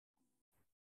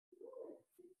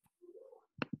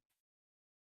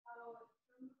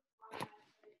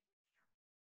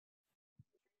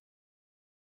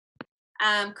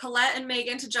Colette and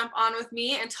Megan to jump on with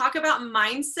me and talk about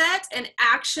mindset and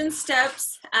action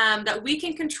steps that we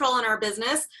can control in our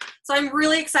business. So I'm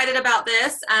really excited about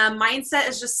this. Mindset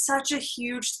is just such a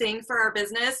huge thing for our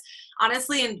business,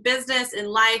 honestly, in business, in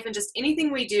life, and just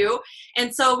anything we do.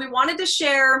 And so we wanted to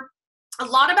share a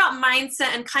lot about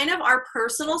mindset and kind of our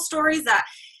personal stories that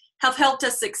have helped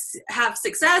us have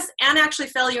success and actually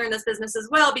failure in this business as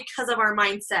well because of our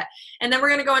mindset. And then we're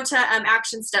going to go into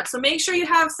action steps. So make sure you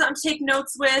have something to take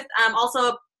notes with,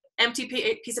 also empty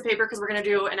piece of paper because we're going to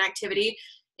do an activity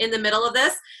in the middle of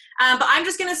this. But I'm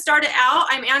just going to start it out.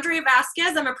 I'm Andrea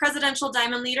Vasquez. I'm a presidential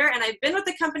diamond leader, and I've been with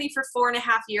the company for 4.5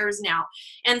 years now.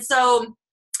 And so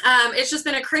it's just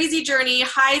been a crazy journey,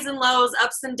 highs and lows,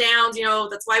 ups and downs. You know,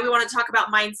 that's why we want to talk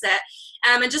about mindset.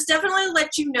 And just definitely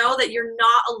let you know that you're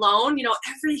not alone. You know,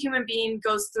 every human being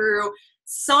goes through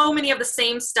so many of the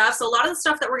same stuff. So a lot of the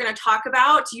stuff that we're going to talk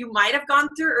about, you might have gone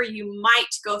through or you might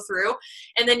go through,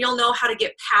 and then you'll know how to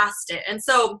get past it. And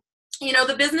so, you know,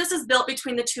 the business is built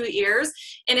between the 2 ears,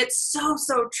 and it's so,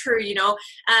 so true. You know,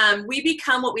 we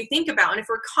become what we think about. And if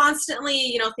we're constantly,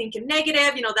 you know, thinking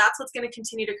negative, you know, that's what's going to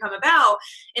continue to come about.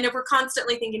 And if we're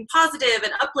constantly thinking positive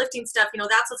and uplifting stuff, you know,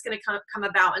 that's what's going to come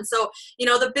about. And so, you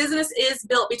know, the business is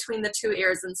built between the 2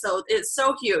 ears. And so it's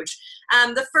so huge.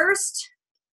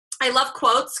 I love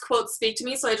quotes. Quotes speak to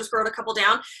me, so I just wrote a couple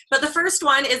down. But the first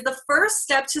one is the first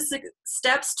steps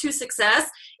to success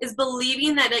is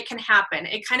believing that it can happen.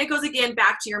 It kind of goes again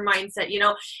back to your mindset. You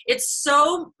know, it's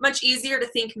so much easier to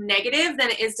think negative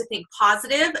than it is to think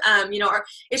positive. You know, or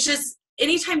it's just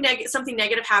anytime something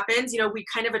negative happens, you know, we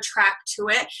kind of attract to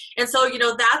it. And so, you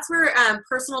know, that's where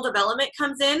personal development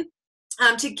comes in.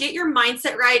 To get your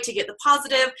mindset right, to get the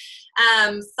positive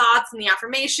thoughts and the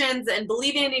affirmations and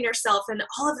believing in yourself and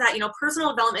all of that, you know, personal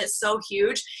development is so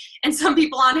huge. And some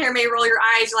people on here may roll your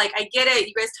eyes like, I get it.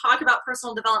 You guys talk about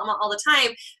personal development all the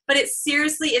time, but it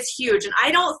seriously is huge. And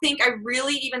I don't think I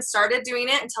really even started doing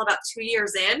it until about 2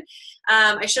 years in.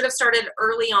 I should have started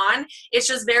early on. It's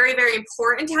just very, very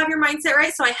important to have your mindset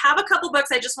right. So I have a couple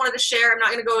books I just wanted to share. I'm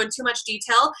not going to go into too much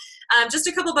detail. Just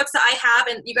a couple books that I have.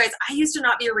 And you guys, I used to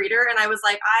not be a reader, and I was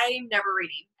like, I'm never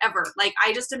reading ever. Like,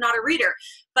 I just am not a reader.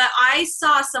 But I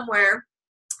saw somewhere,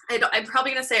 I'm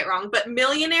probably going to say it wrong, but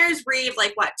millionaires read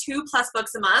like 2+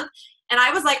 books a month. And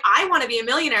I was like, I want to be a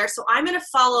millionaire, so I'm going to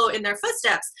follow in their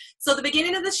footsteps. So the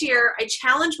beginning of this year, I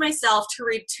challenged myself to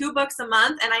read 2 books a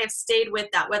month, and I have stayed with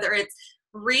that, whether it's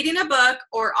reading a book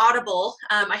or Audible.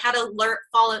 I had to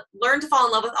learn to fall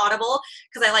in love with Audible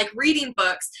because I like reading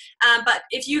books. But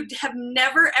if you have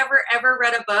never, ever, ever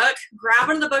read a book, grab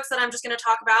one of the books that I'm just going to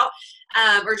talk about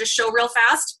or just show real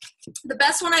fast. The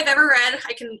best one I've ever read,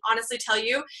 I can honestly tell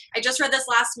you, I just read this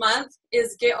last month,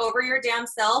 is Get Over Your Damn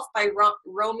Self by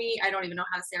Romy. I don't even know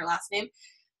how to say her last name.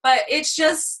 But it's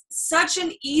just such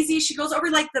an easy, she goes over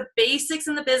like the basics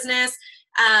in the business.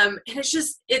 And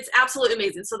it's absolutely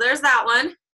amazing. So there's that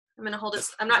one. I'm going to hold it.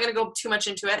 I'm not going to go too much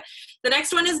into it. The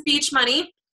next one is Beach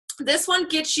Money. This one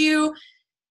gets you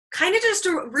kind of just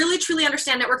to really truly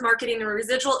understand network marketing and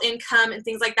residual income and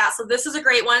things like that. So this is a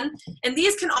great one. And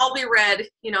these can all be read,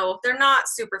 you know, they're not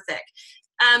super thick.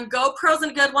 GoPro's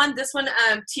a good one. This one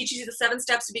teaches you the 7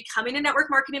 steps to becoming a network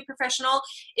marketing professional.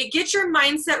 It gets your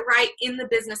mindset right in the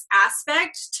business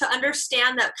aspect to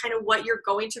understand that kind of what you're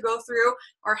going to go through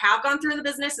or have gone through in the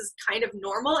business is kind of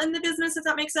normal in the business, if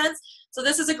that makes sense. So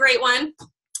this is a great one.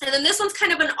 And then this one's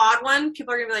kind of an odd one.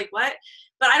 People are going to be like, what?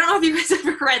 But I don't know if you guys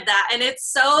ever read that. And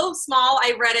it's so small.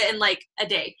 I read it in like a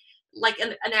day. Like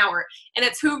an hour, and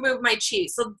it's Who Moved My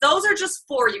Cheese. So those are just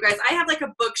 4, you guys. I have like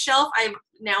a bookshelf. I'm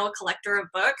now a collector of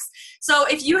books. So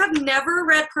if you have never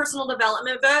read personal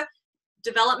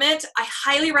development, I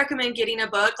highly recommend getting a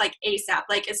book like ASAP,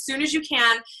 like as soon as you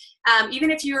can. Even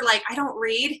if you're like, I don't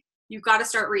read, you've got to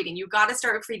start reading. You've got to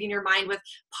start feeding your mind with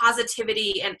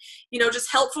positivity and, you know,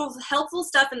 just helpful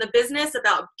stuff in the business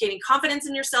about getting confidence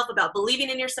in yourself, about believing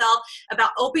in yourself,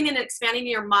 about opening and expanding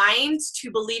your mind to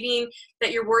believing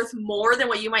that you're worth more than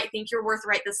what you might think you're worth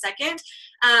right this second.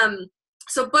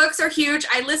 So books are huge.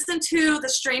 I listen to The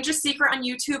Strangest Secret on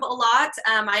YouTube a lot.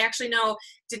 I actually know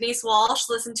Denise Walsh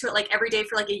listened to it like every day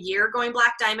for like a year going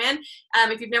Black Diamond.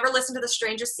 If you've never listened to The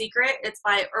Strangest Secret, it's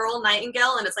by Earl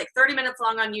Nightingale, and it's like 30 minutes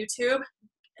long on YouTube.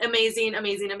 Amazing,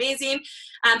 amazing, amazing.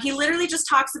 He literally just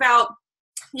talks about,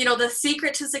 you know, the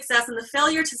secret to success and the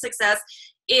failure to success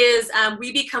is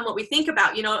we become what we think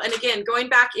about, you know. And again, going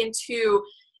back into,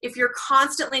 if you're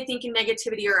constantly thinking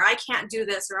negativity or I can't do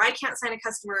this or I can't sign a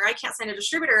customer or I can't sign a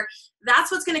distributor,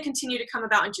 that's what's going to continue to come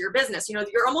about into your business. You know,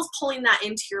 you're almost pulling that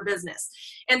into your business.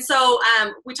 And so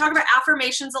we talk about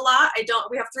affirmations a lot.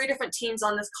 We have 3 different teams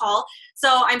on this call.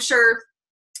 So I'm sure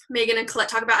Megan and Colette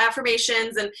talk about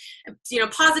affirmations and,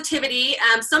 positivity.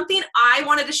 Something I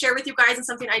wanted to share with you guys and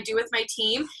something I do with my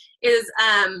team is,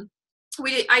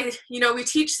 we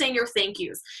teach saying your thank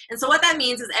yous. And so what that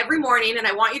means is every morning, and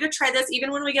I want you to try this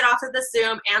even when we get off of the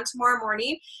Zoom and tomorrow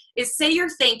morning, is say your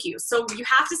thank you. So you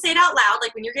have to say it out loud,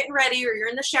 like when you're getting ready or you're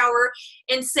in the shower,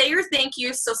 and say your thank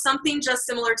you. So something just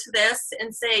similar to this,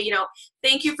 and say,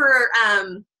 thank you for,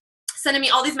 sending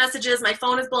me all these messages. My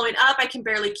phone is blowing up. I can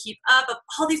barely keep up. Of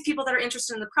all these people that are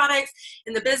interested in the products,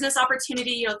 in the business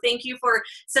opportunity, thank you for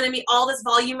sending me all this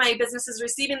volume my business is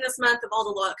receiving this month of all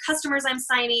the loyal customers I'm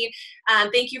signing.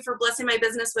 Thank you for blessing my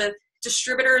business with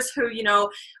distributors who,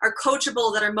 are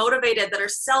coachable, that are motivated, that are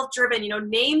self-driven.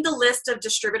 Name the list of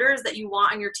distributors that you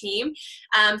want on your team.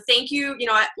 Thank you.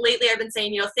 Lately I've been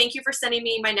saying, thank you for sending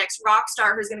me my next rock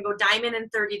star who's going to go diamond in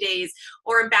 30 days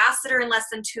or ambassador in less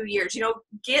than 2 years.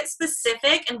 Get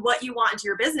specific in what you want into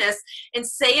your business and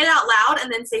say it out loud,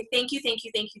 and then say, thank you, thank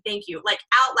you, thank you, thank you, like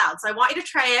out loud. So I want you to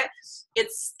try it.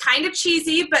 It's kind of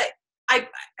cheesy, but I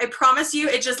promise you,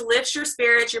 it just lifts your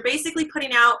spirits. You're basically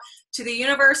putting out to the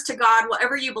universe, to God,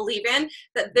 whatever you believe in,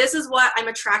 that this is what I'm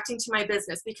attracting to my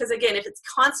business. Because again, if it's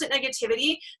constant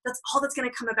negativity, that's all that's going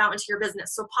to come about into your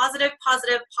business. So positive,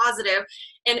 positive, positive.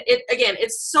 And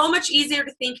it's so much easier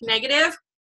to think negative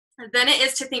than it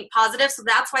is to think positive. So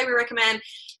that's why we recommend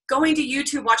going to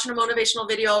YouTube, watching a motivational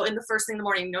video in the first thing in the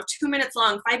morning, 2 minutes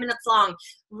long, 5 minutes long,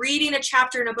 reading a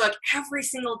chapter in a book every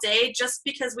single day, just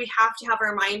because we have to have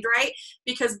our mind right,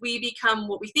 because we become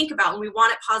what we think about, and we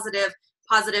want it positive,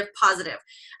 positive, positive.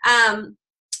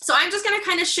 So I'm just going to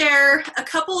kind of share a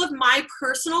couple of my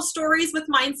personal stories with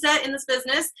mindset in this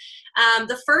business.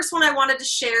 The first one I wanted to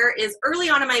share is early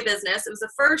on in my business. It was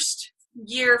the first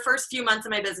few months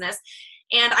of my business.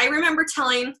 And I remember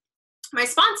telling my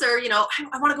sponsor,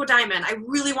 I want to go diamond. I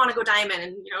really want to go diamond.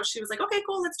 And, she was like, okay,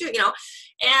 cool, let's do it,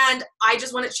 And I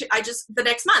just the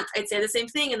next month I'd say the same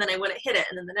thing, and then I wouldn't hit it.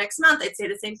 And then the next month I'd say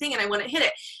the same thing and I wouldn't hit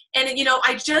it. And,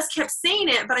 I just kept saying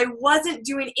it, but I wasn't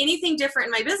doing anything different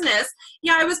in my business.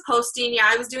 Yeah, I was posting. Yeah,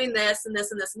 I was doing this and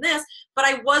this and this and this, but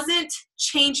I wasn't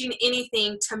changing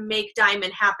anything to make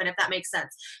diamond happen, if that makes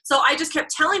sense. So I just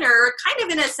kept telling her, kind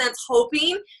of in a sense,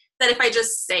 hoping that if I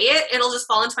just say it, it'll just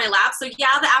fall into my lap. So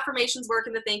yeah, the affirmations work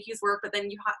and the thank yous work, but then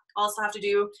you also have to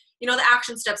do, the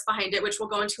action steps behind it, which we'll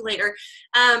go into later.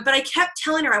 But I kept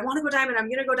telling her, I want to go diamond. I'm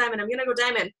going to go diamond. I'm going to go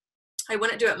diamond. I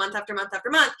wouldn't do it month after month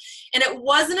after month. And it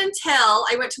wasn't until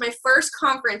I went to my first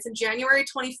conference in January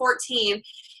 2014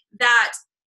 that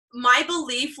my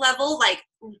belief level,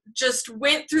 just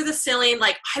went through the ceiling.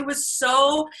 I was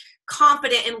so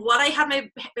confident in what I had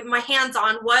my hands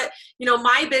on, what,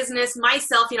 my business,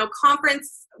 myself,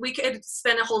 conference, we could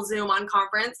spend a whole Zoom on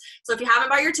conference. So if you haven't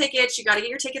bought your tickets, you got to get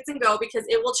your tickets and go, because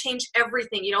it will change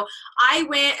everything. I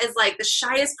went as the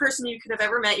shyest person you could have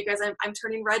ever met. You guys, I'm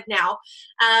turning red now.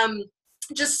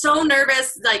 Just so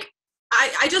nervous.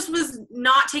 I just was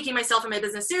not taking myself and my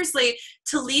business seriously,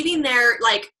 to leaving there,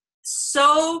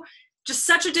 just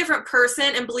such a different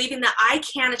person, and believing that I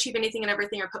can achieve anything and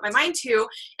everything I put my mind to.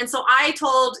 And so I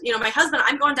told, my husband,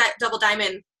 I'm going double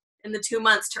diamond in the 2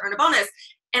 months to earn a bonus.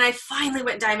 And I finally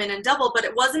went diamond and double, but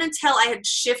it wasn't until I had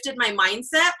shifted my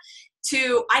mindset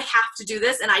to, I have to do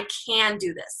this and I can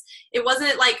do this. It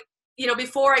wasn't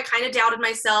before I kind of doubted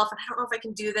myself, and I don't know if I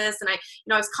can do this. And I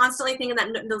was constantly thinking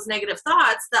those negative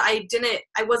thoughts that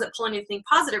I wasn't pulling anything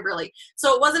positive really.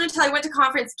 So it wasn't until I went to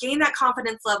conference, gained that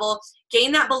confidence level,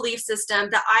 gained that belief system,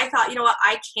 that I thought,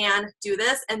 I can do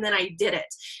this. And then I did it.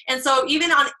 And so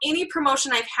even on any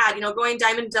promotion I've had, going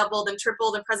diamond, doubled and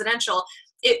tripled and presidential,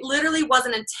 it literally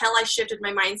wasn't until I shifted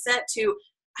my mindset to,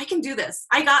 I can do this.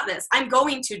 I got this. I'm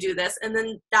going to do this. And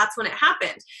then that's when it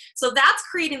happened. So that's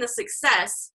creating the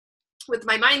success with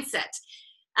my mindset.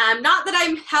 Not that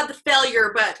I had the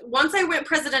failure, but once I went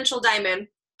presidential diamond,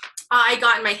 I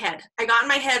got in my head. I got in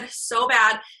my head so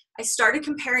bad. I started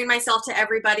comparing myself to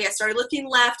everybody. I started looking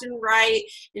left and right,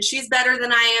 and she's better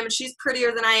than I am, and she's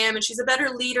prettier than I am, and she's a better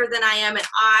leader than I am. And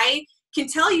I can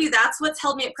tell you that's what's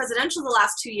held me at presidential the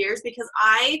last 2 years, because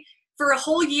for a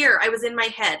whole year, I was in my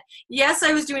head. Yes,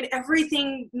 I was doing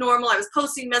everything normal. I was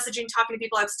posting, messaging, talking to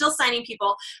people. I was still signing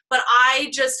people, but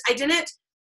I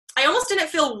almost didn't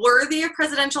feel worthy of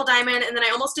presidential diamond. And then I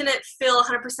almost didn't feel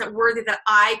 100% worthy that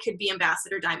I could be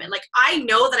ambassador diamond. I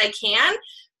know that I can,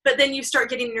 but then you start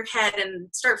getting in your head and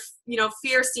start,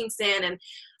 fear sinks in, and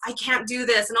I can't do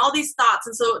this, and all these thoughts.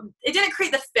 And so it didn't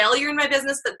create the failure in my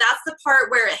business, but that's the part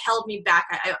where it held me back,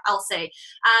 I'll say.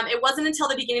 It wasn't until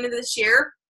the beginning of this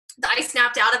year that I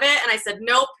snapped out of it and I said,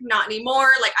 nope, not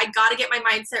anymore. I got to get my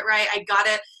mindset right. I got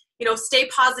to, stay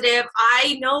positive.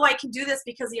 I know I can do this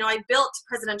because, I built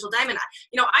Presidential Diamond.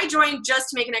 I joined just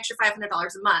to make an extra $500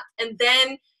 a month. And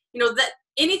then, that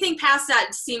anything past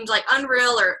that seemed like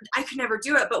unreal or I could never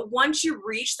do it. But once you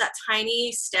reach that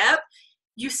tiny step,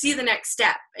 you see the next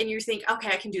step and you think, okay,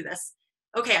 I can do this.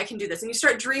 Okay, I can do this. And you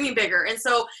start dreaming bigger. And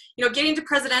so, getting to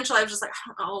Presidential, I was just like,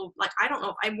 I don't know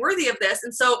if I'm worthy of this.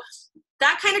 And so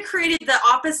that kind of created the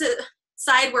opposite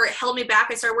side where it held me back.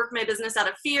 I started working my business out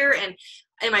of fear and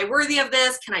am I worthy of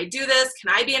this? Can I do this?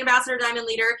 Can I be Ambassador Diamond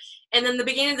Leader? And then the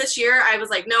beginning of this year, I was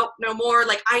like, nope, no more.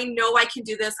 Like, I know I can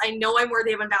do this. I know I'm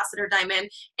worthy of Ambassador Diamond.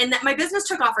 And that my business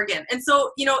took off again. And so,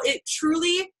 it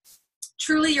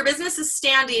truly, your business is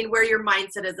standing where your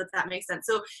mindset is, if that makes sense.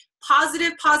 So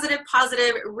positive, positive,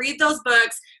 positive. Read those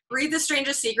books. Read The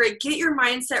Strangest Secret. Get your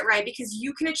mindset right because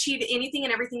you can achieve anything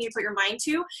and everything you put your mind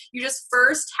to. You just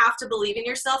first have to believe in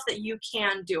yourself that you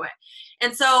can do it.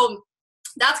 And so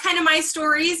that's kind of my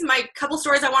stories, my couple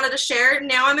stories I wanted to share.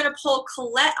 Now I'm going to pull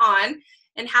Colette on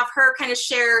and have her kind of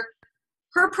share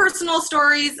her personal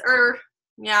stories or,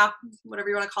 whatever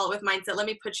you want to call it with mindset. Let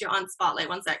me put you on spotlight.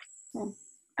 One sec.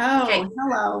 Oh, okay.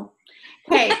 Hello.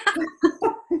 Okay.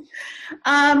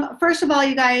 First of all,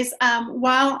 you guys,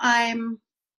 while I'm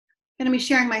going to be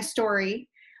sharing my story,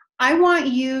 I want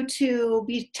you to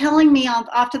be telling me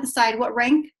off to the side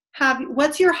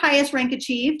what's your highest rank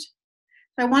achieved?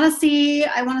 I want to see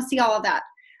all of that.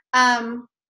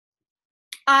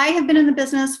 I have been in the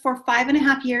business for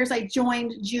 5.5 years. I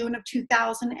joined June of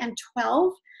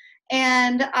 2012,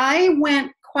 and I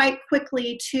went quite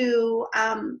quickly to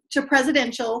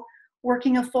Presidential,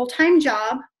 working a full-time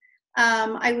job.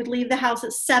 I would leave the house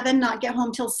at 7, not get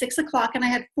home till 6 o'clock, and I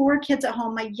had 4 kids at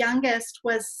home. My youngest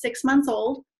was 6 months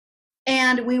old,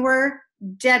 and we were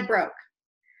dead broke.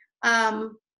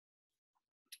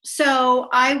 So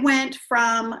I went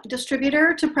from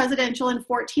distributor to Presidential in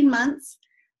 14 months.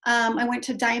 I went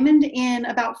to Diamond in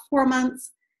about 4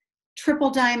 months,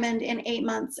 Triple Diamond in 8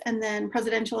 months, and then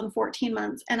Presidential in 14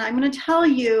 months. And I'm going to tell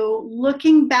you,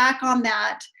 looking back on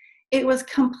that, it was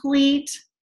complete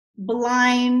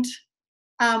blind,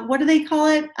 what do they call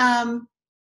it?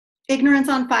 Ignorance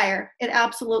on fire. It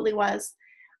absolutely was.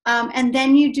 And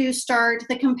then you do start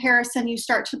the comparison, you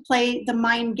start to play the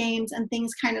mind games and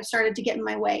things kind of started to get in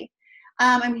my way.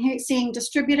 I'm seeing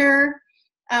distributor,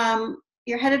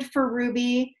 you're headed for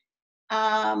Ruby,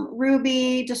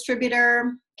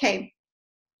 distributor. Okay,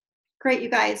 great, you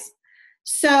guys.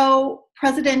 So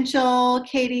Presidential,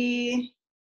 Katie,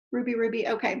 Ruby,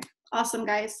 okay, awesome,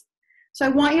 guys. So I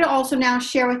want you to also now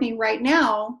share with me right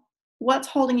now, what's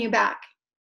holding you back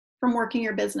from working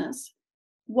your business?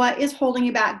 What is holding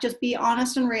you back? Just be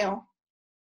honest and real.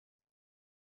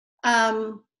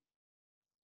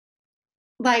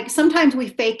 Like sometimes we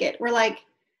fake it. We're like,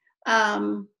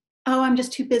 oh, I'm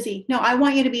just too busy. No, I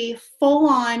want you to be full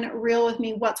on real with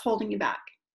me. What's holding you back?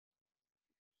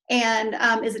 And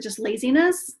is it just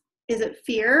laziness? Is it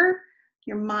fear?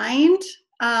 Your mind?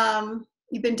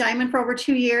 You've been Diamond for over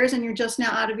 2 years and you're just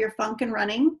now out of your funk and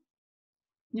running.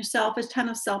 Yourself is a ton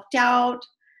of self-doubt.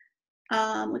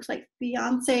 Looks like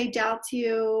Beyonce doubts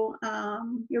you.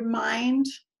 Your mind,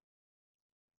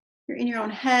 you're in your own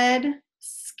head,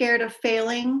 scared of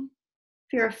failing,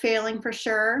 fear of failing for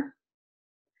sure.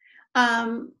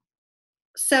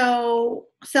 So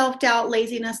self-doubt,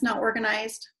 laziness, not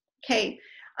organized. Okay,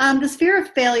 this fear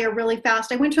of failure really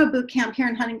fast. I went to a boot camp here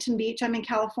in Huntington Beach. I'm in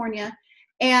California,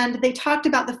 and they talked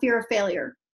about the fear of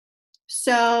failure.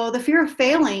 So the fear of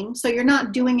failing, so you're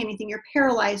not doing anything. You're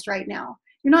paralyzed right now.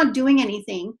 You're not doing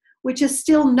anything, which is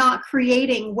still not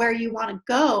creating where you want to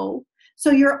go.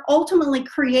 So you're ultimately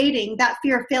creating that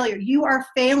fear of failure. You are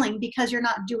failing because you're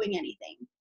not doing anything.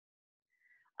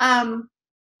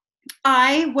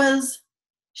 I was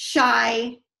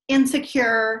shy,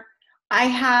 insecure. I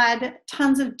had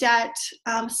tons of debt,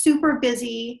 super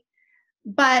busy,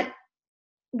 but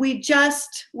we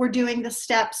just were doing the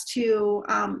steps to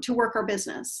work our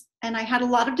business. And I had a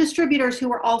lot of distributors who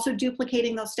were also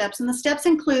duplicating those steps. And the steps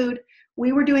include,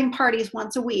 we were doing parties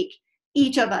once a week,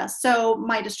 each of us. So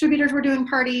my distributors were doing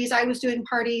parties, I was doing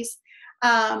parties.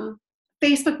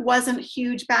 Facebook wasn't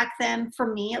huge back then,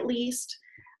 for me at least.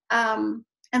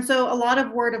 And so a lot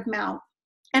of word of mouth.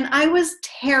 And I was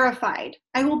terrified.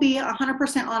 I will be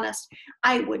 100% honest.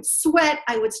 I would sweat,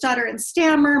 I would stutter and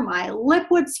stammer, my lip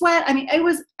would sweat. I mean, I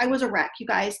was a wreck, you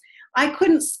guys. I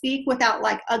couldn't speak without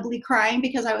like ugly crying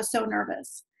because I was so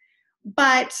nervous.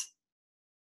 But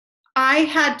I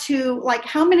had to, like,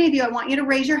 how many of you, I want you to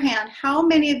raise your hand, how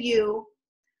many of you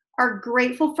are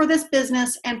grateful for this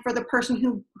business and for the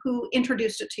person who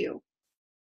introduced it to you?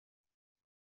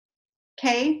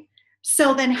 Okay,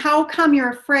 So then how come you're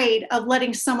afraid of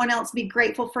letting someone else be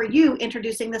grateful for you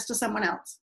introducing this to someone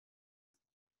else?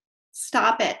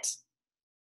 Stop it.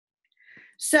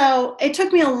 So it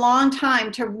took me a long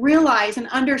time to realize and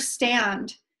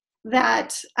understand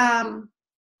that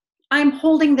I'm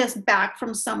holding this back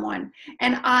from someone.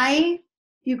 And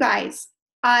you guys,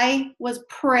 I was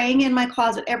praying in my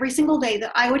closet every single day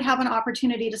that I would have an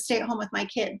opportunity to stay at home with my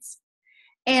kids.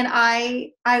 And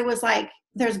I was like,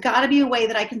 there's got to be a way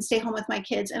that I can stay home with my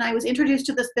kids. And I was introduced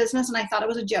to this business and I thought it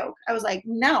was a joke. I was like,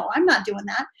 no, I'm not doing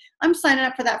that. I'm signing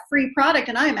up for that free product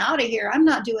and I'm out of here. I'm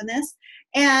not doing this.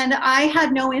 And I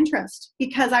had no interest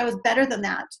because I was better than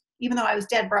that, even though I was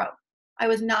dead broke. I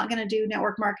was not going to do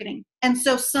network marketing. And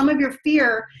so some of your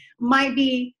fear might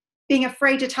be being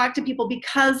afraid to talk to people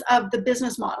because of the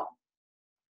business model.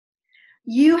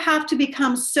 You have to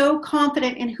become so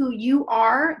confident in who you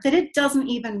are that it doesn't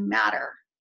even matter.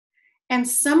 And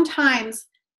sometimes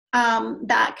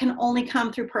that can only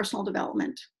come through personal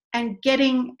development and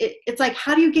it's like,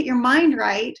 how do you get your mind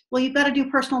right? Well, you've got to do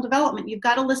personal development. You've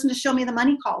got to listen to Show Me the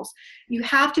Money calls. You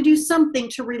have to do something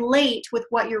to relate with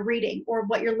what you're reading or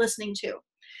what you're listening to.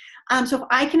 So if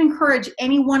I can encourage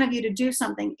any one of you to do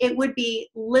something, it would be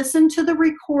listen to the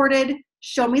recorded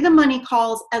Show Me the Money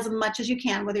calls as much as you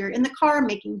can, whether you're in the car,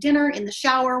 making dinner, in the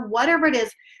shower, whatever it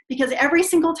is, because every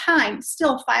single time,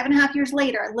 still 5.5 years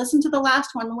later, I listened to the last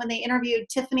one when they interviewed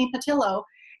Tiffany Patillo,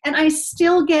 and I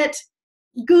still get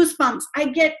goosebumps. I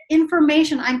get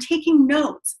information. I'm taking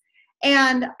notes,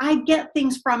 and I get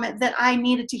things from it that I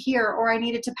needed to hear or I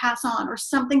needed to pass on or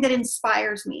something that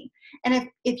inspires me. And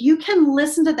if you can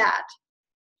listen to that,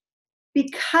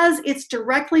 because it's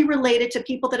directly related to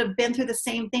people that have been through the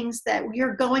same things that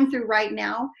you're going through right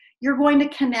now, you're going to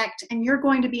connect and you're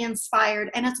going to be inspired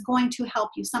and it's going to help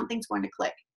you. Something's going to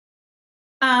click.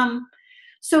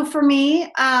 So for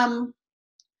me,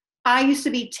 I used to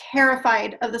be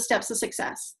terrified of the steps to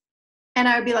success. And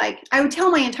I would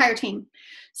tell my entire team,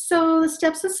 so the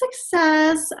steps to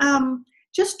success,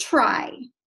 just try,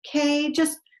 okay?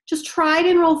 Just try to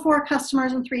enroll 4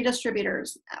 customers and 3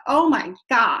 distributors. Oh my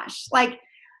gosh. Like,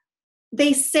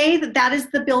 they say that is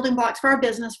the building blocks for our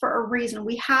business for a reason.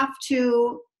 We have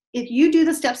to, if you do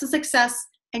the steps to success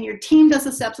and your team does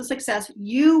the steps to success,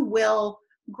 you will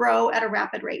grow at a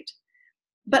rapid rate.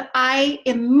 But I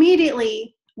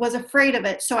immediately was afraid of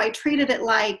it. So I treated it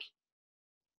like,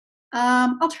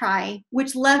 I'll try,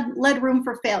 which led room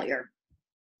for failure.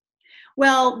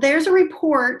 Well, there's a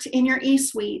report in your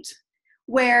eSuite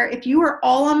where if you were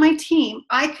all on my team,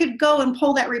 I could go and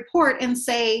pull that report and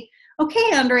say,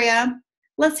 okay, Andrea,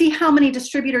 let's see how many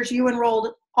distributors you enrolled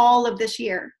all of this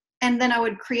year. And then I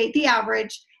would create the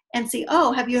average and see,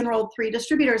 oh, have you enrolled 3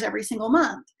 distributors every single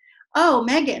month? Oh,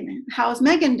 Megan, how's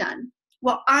Megan done?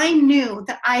 Well, I knew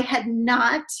that I had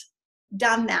not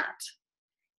done that.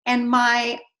 And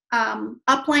my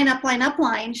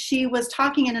upline, she was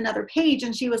talking in another page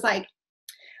and she was like,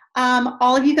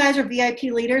 all of you guys are VIP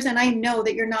leaders and I know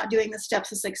that you're not doing the steps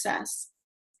to success.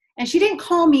 And she didn't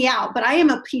call me out, but I am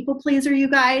a people pleaser, you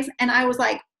guys. And I was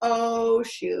like, oh,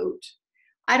 shoot.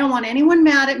 I don't want anyone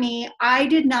mad at me. I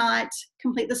did not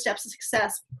complete the steps to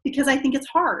success because I think it's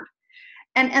hard.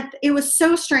 And it was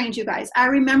so strange, you guys. I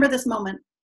remember this moment.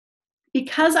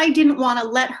 Because I didn't want to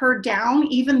let her down,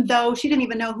 even though she didn't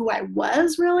even know who I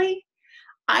was really,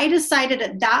 I decided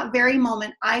at that very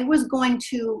moment I was going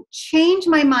to change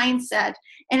my mindset.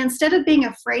 And instead of being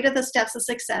afraid of the steps of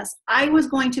success, I was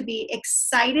going to be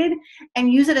excited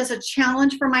and use it as a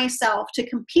challenge for myself to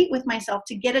compete with myself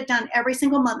to get it done every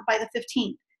single month by the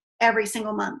 15th, every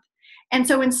single month. And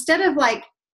so instead of like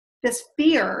this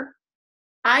fear,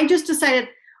 I just decided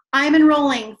I'm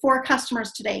enrolling 4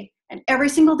 customers today. And every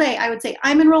single day I would say,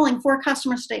 I'm enrolling 4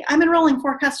 customers today. I'm enrolling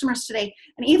 4 customers today.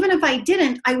 And even if I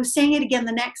didn't, I was saying it again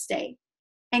the next day.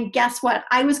 And guess what?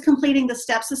 I was completing the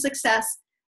steps of success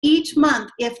each month,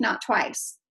 if not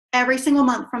twice, every single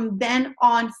month from then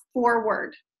on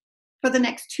forward for the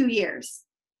next 2 years.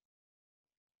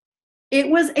 It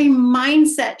was a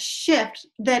mindset shift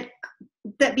that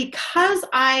because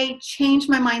I changed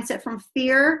my mindset from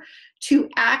fear to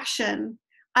action,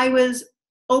 I was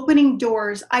opening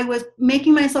doors. I was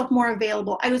making myself more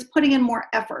available. I was putting in more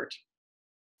effort.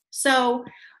 So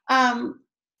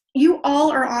you all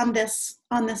are on this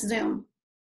Zoom.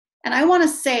 And I want to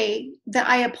say that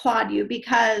I applaud you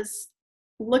because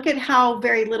look at how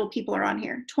very little people are on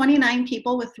here. 29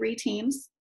 people with 3 teams.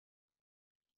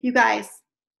 You guys,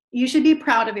 you should be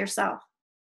proud of yourself.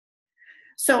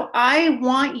 So I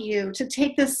want you to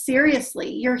take this seriously.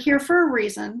 You're here for a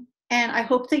reason. And I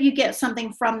hope that you get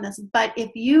something from this. But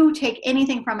if you take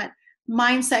anything from it,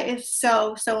 mindset is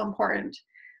so, so important.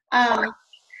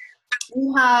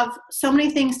 You have so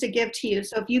many things to give to you.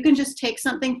 So if you can just take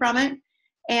something from it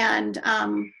and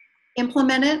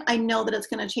implement it, I know that it's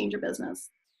going to change your business.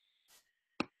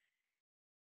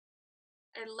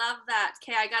 I love that.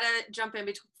 Okay, I gotta jump in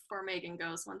before Megan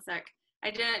goes. One sec.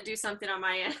 I didn't do something on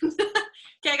my end.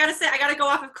 Okay, I gotta go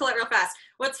off of Colette real fast.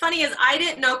 What's funny is I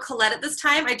didn't know Colette at this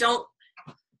time.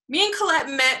 Me and Colette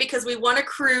met because we won a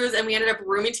cruise and we ended up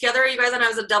rooming together, you guys, and I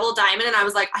was a double diamond, and I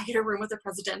was like, I get a room with a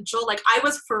presidential. Like, I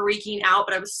was freaking out,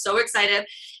 but I was so excited.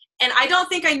 And I don't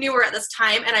think I knew her at this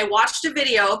time, and I watched a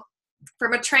video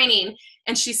from a training,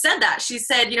 and she said that. She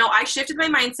said, I shifted my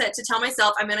mindset to tell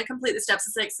myself I'm going to complete the steps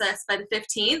to success by the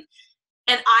 15th.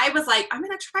 And I was like, I'm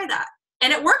going to try that.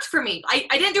 And it worked for me. I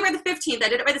didn't do it by the 15th. I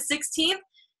did it by the 16th.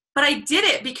 But I did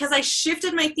it because I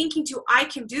shifted my thinking to I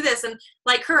can do this. And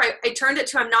like her, I turned it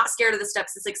to I'm not scared of the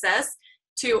steps to success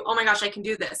to, oh my gosh, I can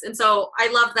do this. And so I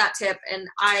love that tip. And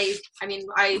I've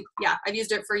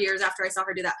used it for years after I saw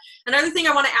her do that. Another thing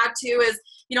I want to add too is,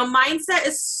 mindset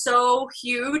is so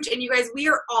huge. And you guys, we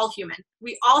are all human.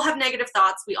 We all have negative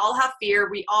thoughts. We all have fear.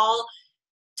 We all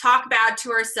talk bad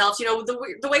to ourselves.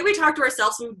 The way we talk to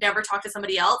ourselves, we would never talk to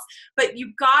somebody else. But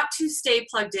you got to stay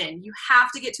plugged in. You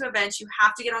have to get to events. You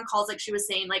have to get on calls, like she was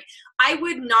saying. Like, I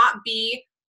would not be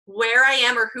where I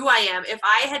am or who I am if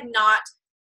I had not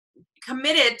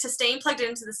committed to staying plugged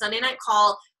into the Sunday night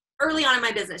call early on in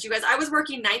my business. You guys, I was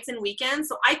working nights and weekends,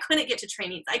 so I couldn't get to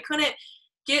trainings. I couldn't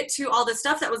get to all the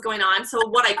stuff that was going on. So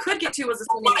what I could get to was a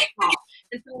Sunday night call.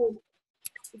 And so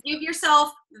give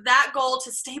yourself that goal to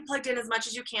stay plugged in as much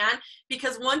as you can,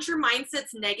 because once your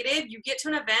mindset's negative, you get to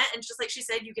an event and just like she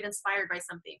said, you get inspired by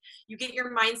something. You get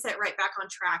your mindset right back on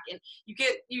track, and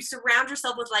you surround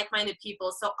yourself with like-minded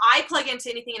people. So I plug into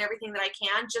anything and everything that I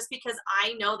can just because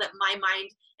I know that my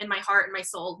mind and my heart and my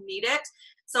soul need it.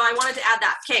 So I wanted to add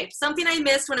that. Okay, something I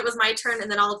missed when it was my turn, and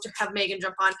then I'll have Megan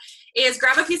jump on, is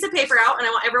grab a piece of paper out, and I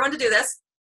want everyone to do this.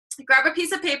 Grab a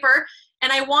piece of paper,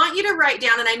 and I want you to write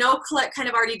down, and I know Colette kind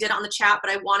of already did it on the chat, but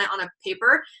I want it on a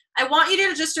paper. I want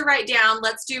you to write down,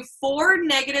 let's do 4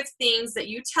 negative things that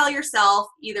you tell yourself,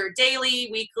 either daily,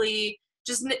 weekly,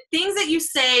 just things that you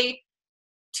say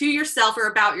to yourself or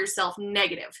about yourself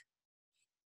negative.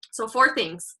 So 4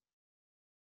 things.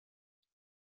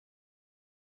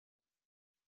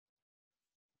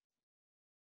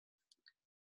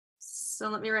 So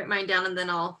let me write mine down and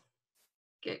then I'll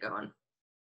get going.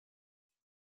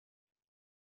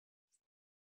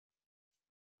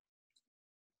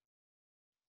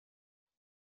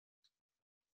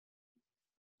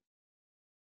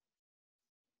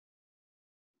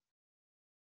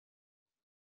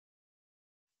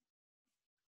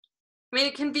 I mean,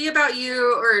 it can be about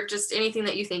you or just anything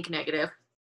that you think negative.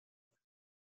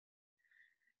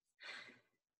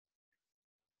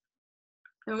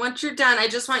 And once you're done, I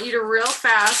just want you to real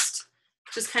fast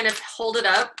just kind of hold it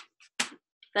up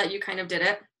that you kind of did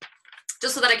it,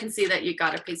 just so that I can see that you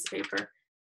got a piece of paper.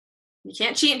 You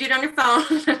can't cheat and do it on your phone.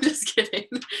 I'm just kidding.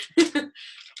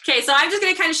 Okay, so I'm just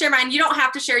going to kind of share mine. You don't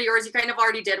have to share yours. You kind of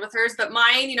already did with hers. But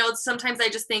mine, sometimes I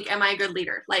just think, am I a good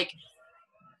leader? Like,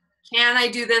 can I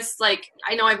do this? Like,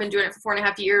 I know I've been doing it for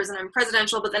 4.5 years and I'm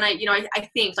presidential, but then I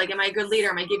think, like, am I a good leader?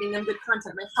 Am I giving them good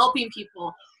content? Am I helping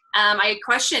people? I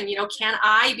question, can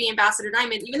I be Ambassador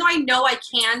Diamond? Even though I know I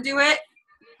can do it,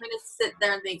 I kind of sit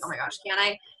there and think, oh my gosh, can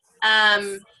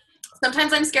I?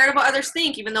 Sometimes I'm scared of what others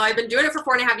think, even though I've been doing it for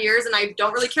 4.5 years and I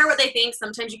don't really care what they think.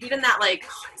 Sometimes you get in that, like,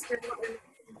 oh, I'm scared of what they're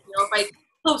thinking, if I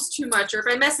post too much or if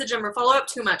I message them or follow up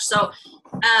too much. So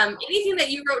anything that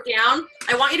you wrote down,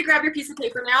 I want you to grab your piece of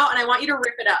paper now and I want you to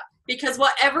rip it up, because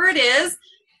whatever it is,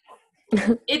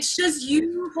 it's just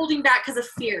you holding back because of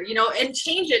fear, and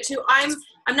change it to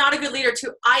I'm not a good leader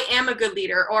to I am a good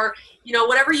leader, or,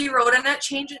 whatever you wrote on it,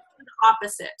 change it to the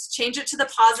opposite. Change it to the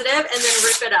positive and then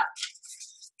rip it up.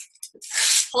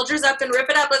 Hold yours up and rip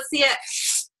it up. Let's see it.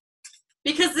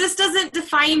 Because this doesn't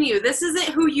define you. This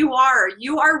isn't who you are.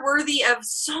 You are worthy of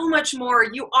so much more.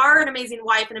 You are an amazing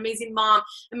wife, an amazing mom,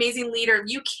 amazing leader.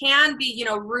 You can be,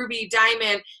 Ruby,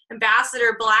 Diamond,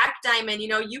 Ambassador, Black Diamond.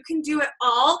 You can do it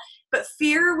all. But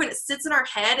fear, when it sits in our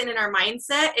head and in our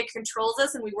mindset, it controls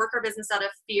us, and we work our business out of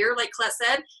fear, like Colette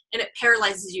said, and it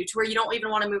paralyzes you to where you don't even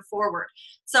want to move forward.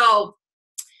 So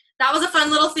that was a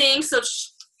fun little thing. So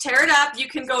tear it up. You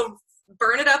can go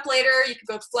burn it up later. You can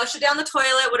go flush it down the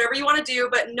toilet, whatever you want to do,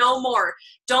 but no more.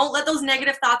 Don't let those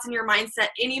negative thoughts in your mindset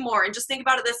anymore. And just think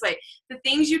about it this way. The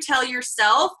things you tell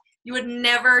yourself, you would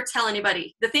never tell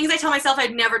anybody. The things I tell myself,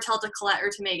 I'd never tell to Colette or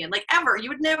to Megan, like ever. You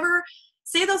would never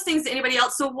say those things to anybody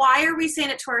else. So why are we saying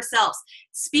it to ourselves?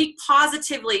 Speak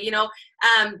positively,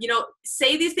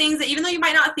 say these things that even though you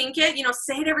might not think it,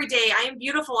 say it every day. I am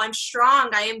beautiful. I'm strong.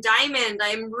 I am diamond. I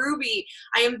am ruby.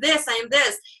 I am this. I am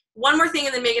this. One more thing,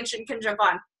 and then Megan can jump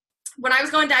on. When I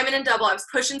was going diamond and double, I was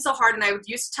pushing so hard, and I would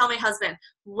used to tell my husband,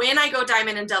 when I go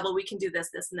diamond and double, we can do this,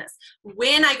 this, and this.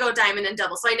 When I go diamond and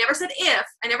double. So I never said if.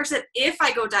 I never said if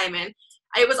I go diamond.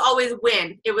 It was always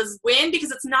when. It was when,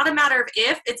 because it's not a matter of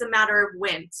if, it's a matter of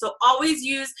when. So always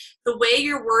use the way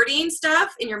you're wording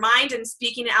stuff in your mind and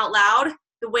speaking it out loud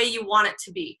the way you want it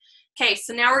to be. Okay,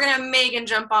 so now we're going to have Megan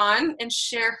jump on and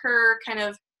share her kind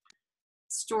of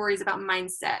stories about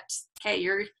mindset. Okay,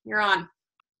 you're on.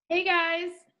 Hey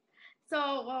guys. So,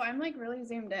 whoa, I'm like really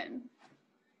zoomed in.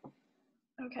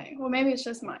 Okay, well, maybe it's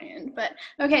just my end, but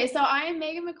okay, so I am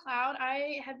Megan McLeod.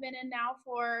 I have been in now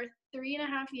for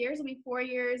 3.5 years. It'll be 4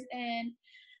 years in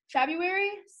February.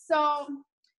 So,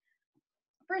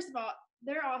 first of all,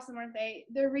 they're awesome, aren't they?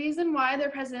 The reason why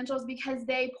they're presidential is because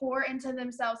they pour into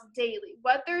themselves daily.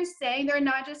 What they're saying, they're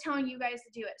not just telling you guys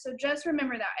to do it. So just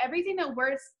remember that. Everything that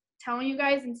we're telling you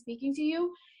guys and speaking to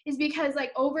you is because,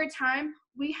 like, over time,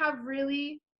 we have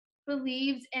really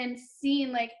believed and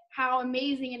seen, like, how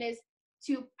amazing it is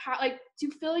to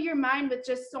fill your mind with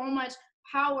just so much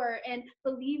power and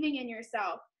believing in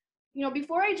yourself.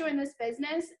 Before I joined this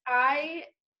business, I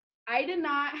did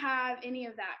not have any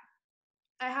of that.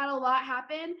 I had a lot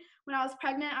happen. When I was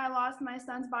pregnant, I lost my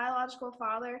son's biological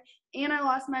father, and I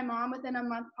lost my mom within a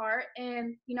month apart.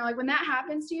 And, when that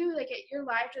happens to you, your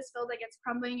life just feels like it's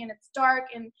crumbling and it's dark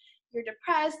and you're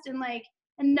depressed. And I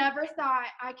never thought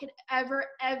I could ever,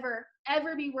 ever,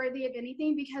 ever be worthy of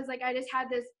anything, because I just had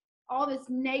all this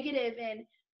negative and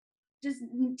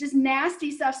just nasty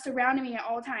stuff surrounding me at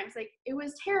all times. It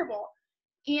was terrible.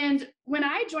 And when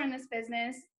I joined this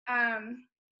business,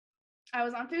 I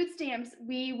was on food stamps.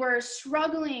 We were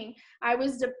struggling. I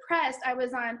was depressed. I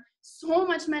was on so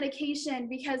much medication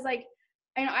because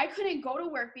I couldn't go to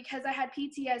work because I had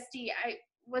PTSD. I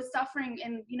was suffering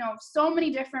in, so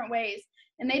many different ways.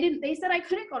 And they said I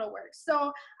couldn't go to work.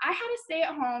 So I had to stay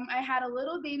at home. I had a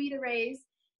little baby to raise,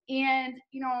 and,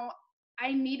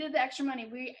 I needed the extra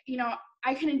money.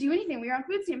 I couldn't do anything. We were on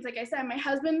food stamps. Like I said, my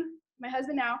husband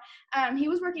now, he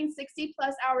was working 60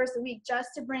 plus hours a week just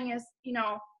to bring us,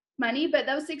 money. But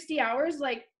those 60 hours,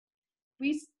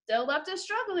 we still left us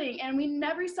struggling, and we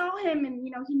never saw him, and,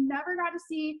 he never got to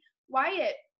see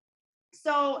Wyatt.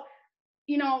 So,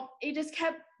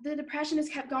 the depression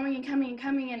just kept going and coming and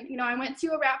coming. And, I went to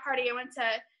a wrap party. I went to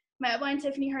my upline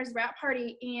Tiffany Hur's wrap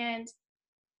party, and,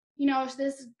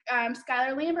 this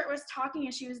Skylar Lambert was talking,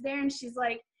 and she was there, and she's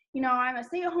like, I'm a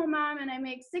stay-at-home mom, and I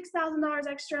make $6,000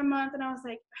 extra a month. And I was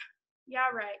like, yeah,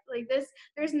 right.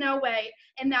 There's no way.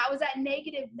 And that was that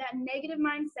negative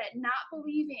mindset, not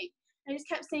believing. I just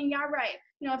kept saying, yeah, right.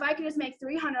 If I could just make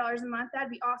 $300 a month,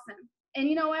 that'd be awesome. And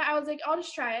you know what? I was like, I'll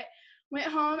just try it. Went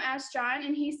home, asked John,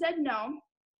 and he said no.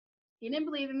 He didn't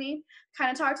believe in me.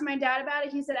 Kind of talked to my dad about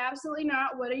it. He said, absolutely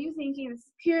not. What are you thinking?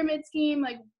 This pyramid scheme.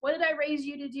 What did I raise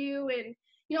you to do? And,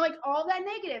 all that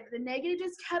negative. The negative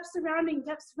just kept surrounding.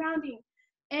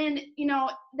 And,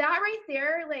 that right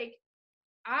there,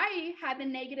 I had the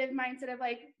negative mindset of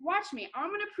watch me. I'm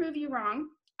going to prove you wrong.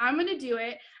 I'm going to do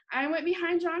it. I went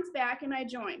behind John's back and I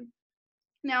joined.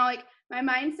 Now, my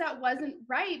mindset wasn't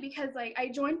right because, I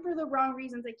joined for the wrong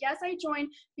reasons. Yes, I joined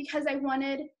because I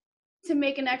wanted to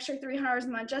make an extra $300 a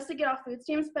month just to get off food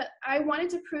stamps, but I wanted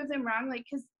to prove them wrong,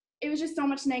 because it was just so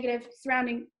much negative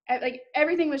surrounding,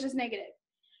 everything was just negative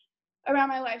around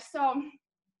my life. So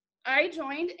I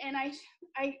joined, and I'm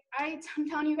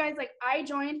telling you guys, I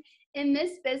joined, and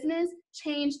this business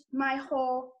changed my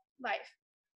whole life.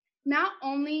 Not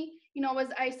only, was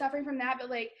I suffering from that, but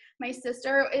my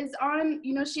sister is on,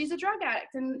 she's a drug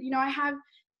addict, and, I have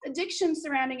addiction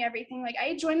surrounding everything.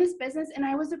 I joined this business, and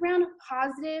I was around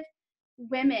positive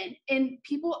women and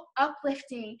people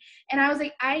uplifting, and I was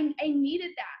like, I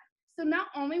needed that. So not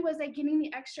only was I getting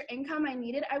the extra income I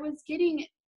needed, I was getting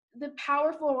the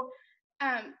powerful,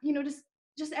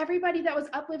 just everybody that was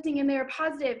uplifting, and they were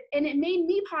positive, and it made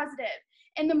me positive.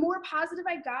 And the more positive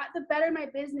I got, the better my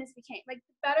business became. The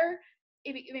better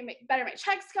my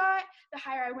checks got, the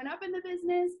higher I went up in the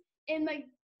business, and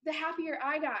the happier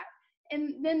I got.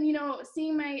 And then,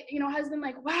 seeing my, husband,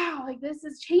 wow, this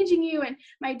is changing you. And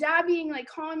my dad being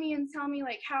calling me and telling me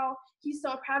how he's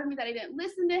so proud of me that I didn't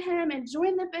listen to him and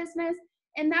join the business.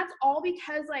 And that's all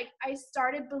because I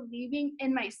started believing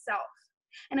in myself,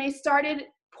 and I started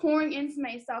pouring into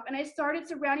myself, and I started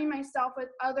surrounding myself with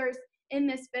others in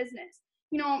this business.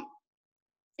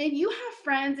 if you have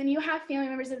friends and you have family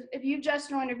members, if you just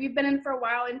joined, or if you've been in for a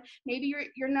while and maybe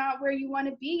you're not where you want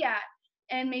to be at,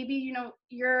 and maybe, you know,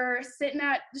 you're sitting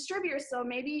at distributor, so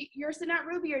maybe you're sitting at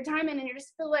Ruby or Diamond, and you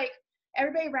just feel like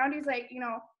everybody around you is like, you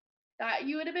know, that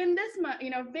you would have been this much, you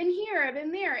know, been here,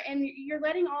 been there, and you're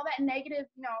letting all that negative,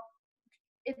 you know,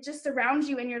 it just surrounds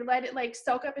you, and you're let it like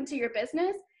soak up into your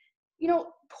business. You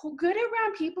know, get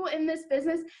around people in this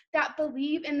business that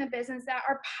believe in the business, that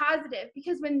are positive,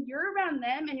 because when you're around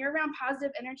them and you're around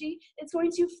positive energy, it's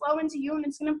going to flow into you and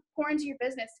it's going to pour into your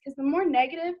business. Because the more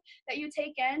negative that you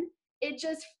take in, it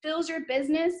just fills your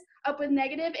business up with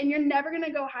negative, and you're never going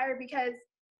to go higher, because,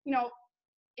 you know,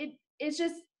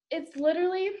 it's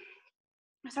literally,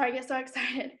 sorry, I get so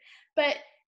excited, but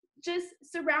just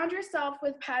surround yourself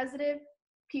with positive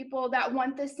people that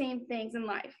want the same things in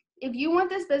life. If you want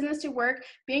this business to work,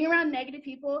 being around negative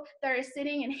people that are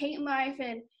sitting and hating life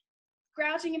and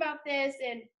grouching about this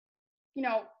and, you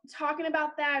know, talking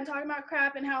about that and talking about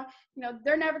crap and how, you know,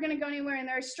 they're never going to go anywhere and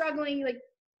they're struggling, like,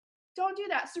 don't do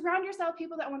that. Surround yourself with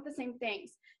people that want the same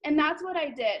things. And that's what I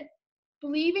did.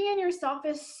 Believing in yourself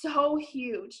is so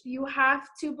huge. You have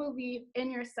to believe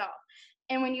in yourself.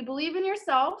 And when you believe in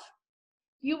yourself,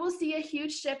 you will see a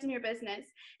huge shift in your business.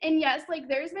 And yes, like,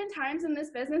 there's been times in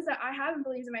this business that I haven't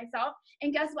believed in myself.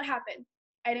 And guess what happened?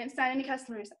 I didn't sign any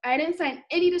customers. I didn't sign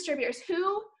any distributors.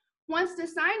 Who wants to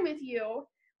sign with you?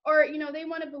 Or, you know, they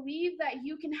want to believe that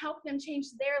you can help them change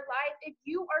their life if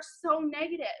you are so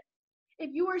negative.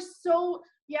 If you are so,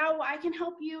 yeah, well, I can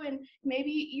help you, and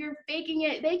maybe you're faking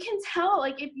it. They can tell,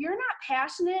 like, if you're not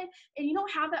passionate and you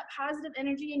don't have that positive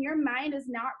energy and your mind is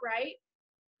not right,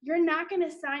 you're not going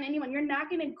to sign anyone. You're not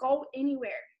going to go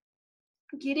anywhere.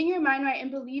 Getting your mind right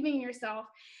and believing in yourself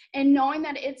and knowing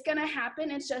that it's going to happen,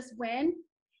 it's just when,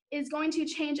 is going to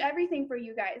change everything for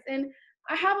you guys. And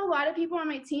I have a lot of people on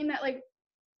my team that, like,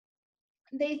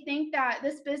 they think that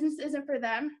this business isn't for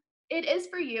them. It is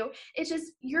for you. It's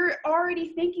just you're already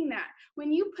thinking that.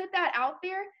 When you put that out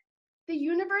there, the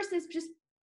universe is just,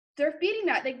 they're feeding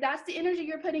that. Like, that's the energy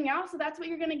you're putting out, so that's what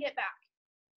you're going to get back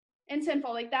in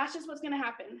tenfold. Like, that's just what's going to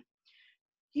happen.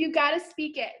 You got to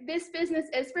speak it. This business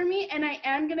is for me, and I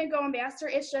am going to go ambassador.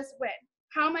 It's just when.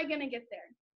 How am I going to get there?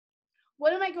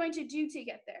 What am I going to do to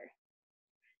get there?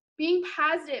 Being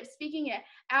positive, speaking it.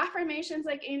 Affirmations,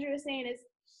 like Andrea was saying, is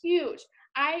huge.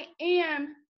 I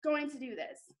am going to do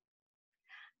this.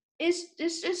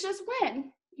 It's just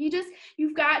when.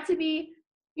 You've got to be,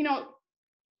 you know,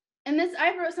 and this,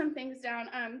 I wrote some things down.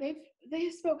 They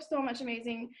spoke so much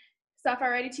amazing stuff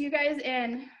already to you guys,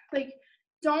 and, like,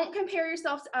 don't compare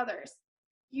yourself to others.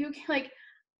 You, like,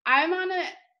 I'm on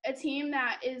a team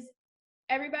that is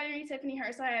everybody underneath Tiffany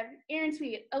Hurst. So I have Erin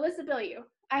Tweed, Alyssa Billiou.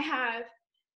 I have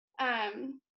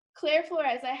Claire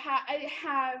Flores. I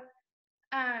have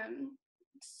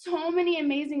so many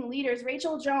amazing leaders.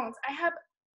 Rachel Jones. I have,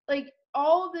 like,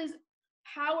 all of these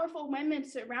powerful women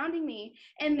surrounding me.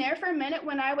 And there for a minute,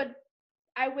 when I would,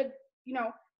 you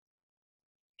know,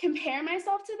 compare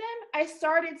myself to them, I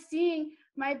started seeing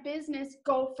my business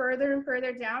go further and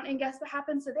further down. And guess what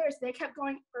happens to theirs? They kept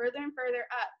going further and further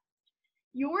up.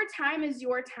 Your time is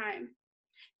your time.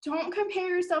 Don't compare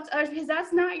yourself to others, because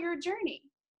that's not your journey.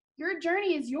 Your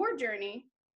journey is your journey.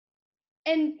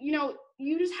 And, you know,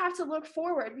 you just have to look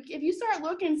forward. If you start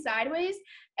looking sideways,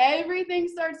 everything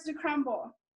starts to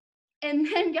crumble. And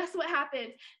then guess what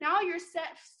happens? Now you're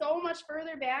set so much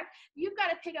further back. You've got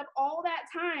to pick up all that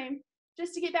time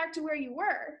just to get back to where you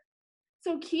were.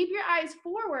 So keep your eyes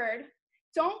forward.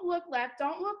 Don't look left.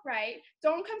 Don't look right.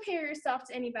 Don't compare yourself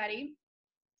to anybody,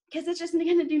 because it's just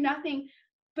going to do nothing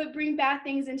but bring bad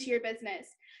things into your business.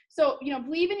 So, you know,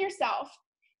 believe in yourself.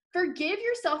 Forgive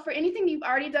yourself for anything you've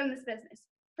already done in this business.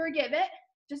 Forgive it.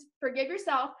 Just forgive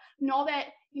yourself. Know that,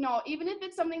 you know, even if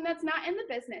it's something that's not in the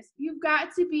business, you've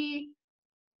got to be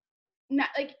not,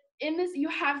 like, in this, you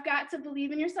have got to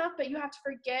believe in yourself, but you have to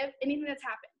forgive anything that's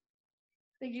happened.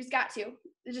 Like, you just got to.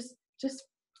 Just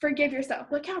forgive yourself.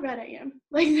 Look how bad I am.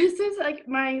 Like, this is, like,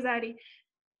 my anxiety,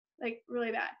 like,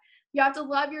 really bad. You have to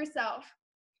love yourself.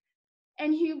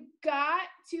 And you've got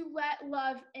to let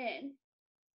love in.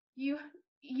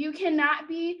 You cannot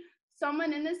be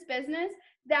someone in this business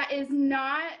that is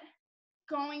not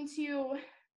going to,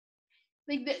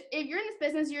 like, if you're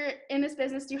in this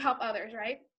business to help others,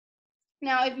 right?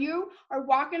 Now, if you are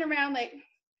walking around, like,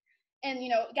 and, you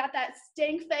know, got that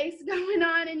stink face going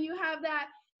on, and you have that,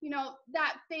 you know,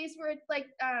 that face where it's like,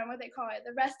 what they call it,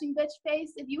 the resting bitch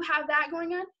face, if you have that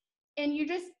going on, and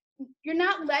you're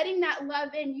not letting that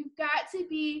love in, you've got to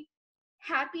be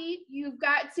happy. You've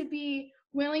got to be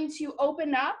willing to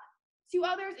open up to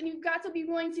others, and you've got to be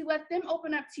willing to let them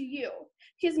open up to you,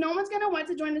 because no one's going to want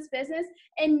to join this business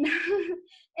and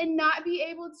and not be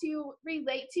able to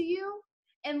relate to you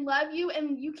and love you,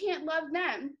 and you can't love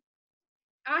them.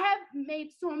 I have made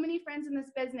so many friends in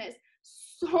this business,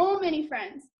 so many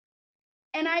friends.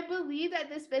 And I believe that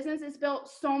this business is built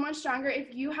so much stronger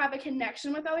if you have a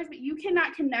connection with others, but you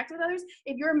cannot connect with others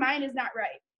if your mind is not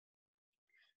right.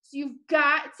 So you've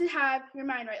got to have your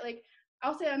mind right. Like,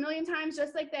 I'll say it a million times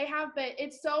just like they have, but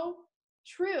it's so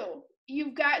true.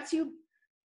 You've got to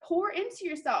pour into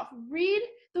yourself. Read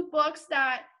the books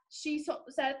that she said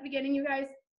at the beginning, you guys,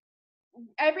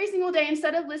 every single day,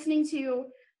 instead of listening to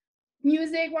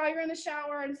music while you're in the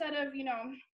shower, instead of,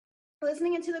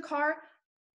 listening into the car,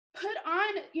 put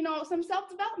on, some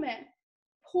self-development.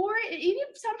 Pour it, even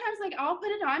sometimes, like, I'll put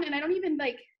it on and I don't even,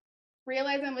 like,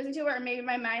 realize I'm listening to it, or maybe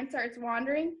my mind starts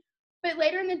wandering. But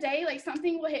later in the day, like,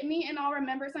 something will hit me and I'll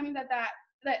remember something that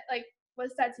like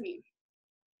was said to me.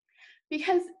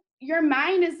 Because your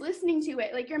mind is listening to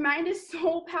it. Like, your mind is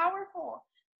so powerful.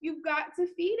 You've got to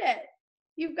feed it.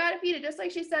 You've got to feed it. Just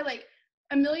like she said, like,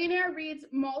 a millionaire reads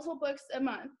multiple books a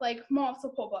month, like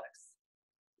multiple books.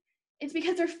 It's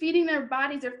because they're feeding their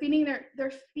bodies, they're feeding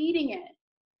it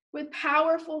with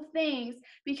powerful things.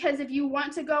 Because if you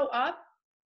want to go up,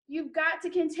 you've got to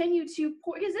continue to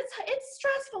pour, because it's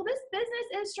stressful. This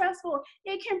business is stressful.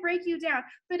 It can break you down.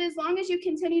 But as long as you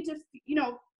continue to,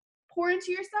 pour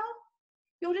into yourself,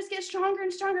 you'll just get stronger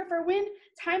and stronger for when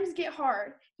times get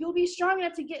hard. You'll be strong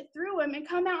enough to get through them and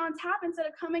come out on top instead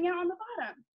of coming out on the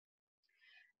bottom.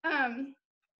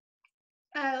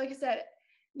 Like I said,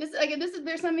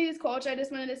 there's some of these quotes I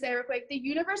just wanted to say real quick. The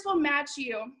universe will match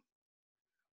you on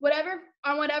whatever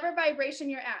vibration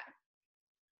you're at.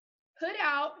 Put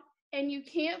out, and you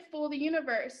can't fool the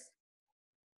universe.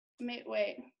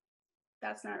 Wait,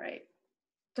 that's not right.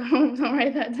 Don't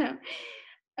write that down.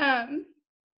 I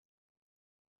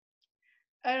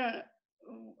don't know.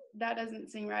 That doesn't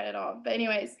seem right at all. But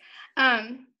anyways,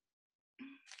 okay,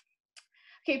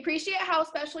 appreciate how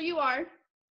special you are.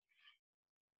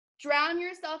 Drown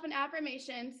yourself in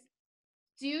affirmations.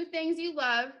 Do things you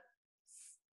love.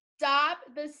 Stop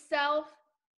the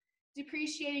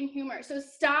self-depreciating humor. So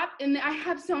stop, and I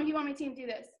have so many people on my team do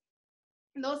this.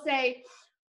 And they'll say,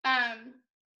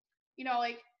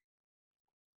 like,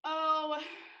 oh,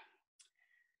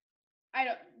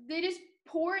 they just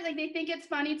pour, like, they think it's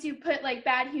funny to put, like,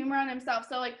 bad humor on themselves.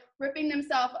 So, like, ripping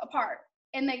themselves apart.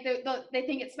 And, like, they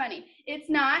think it's funny. It's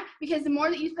not, because the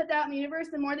more that you put that out in the universe,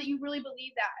 the more that you really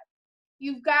believe that.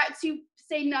 You've got to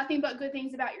say nothing but good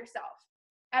things about yourself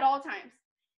at all times.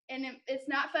 And if it's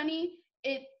not funny,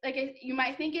 you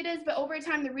might think it is, but over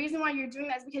time, the reason why you're doing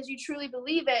that is because you truly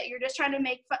believe it. You're just trying to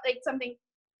make something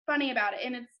funny about it.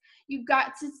 And you've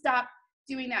got to stop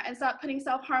doing that and stop putting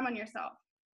self-harm on yourself.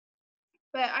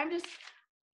 But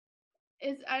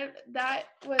that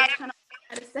was kind of what I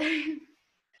had to say.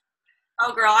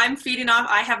 Oh, girl, I'm feeding off.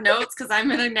 I have notes because I'm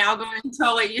going to now go into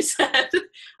what you said. Okay,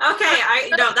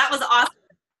 that was awesome.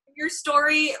 Your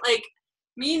story, like,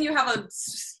 me and you have a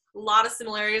lot of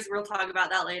similarities. We'll talk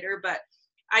about that later, but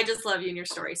I just love you and your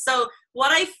story. So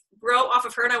what I wrote off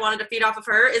of her, and I wanted to feed off of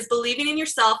her, is believing in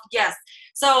yourself. Yes.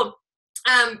 So,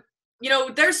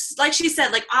 there's, like she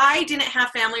said, like, I didn't have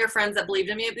family or friends that believed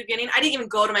in me at the beginning. I didn't even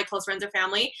go to my close friends or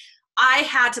family. I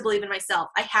had to believe in myself.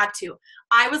 I had to.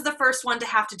 I was the first one to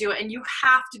have to do it, and you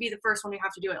have to be the first one who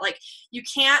have to do it. Like, you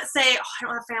can't say, oh, I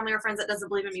don't have family or friends that doesn't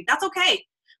believe in me. That's okay.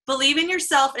 Believe in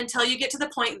yourself until you get to the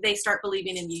point they start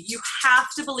believing in you. You have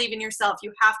to believe in yourself.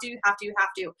 You have to.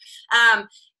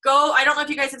 I don't know if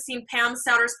you guys have seen Pam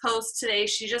Souter's post today.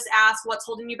 She just asked, what's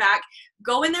holding you back?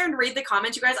 Go in there and read the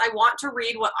comments, you guys. I want to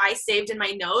read what I saved in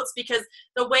my notes, because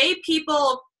the way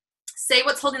people say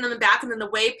what's holding them back, and then the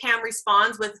way Pam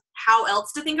responds with how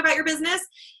else to think about your business.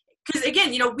 Because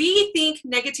again, we think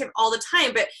negative all the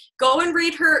time, but go and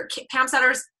read Pam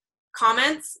Souter's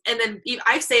comments. And then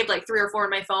I've saved like 3 or 4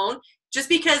 on my phone, just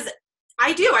because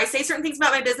I say certain things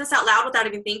about my business out loud without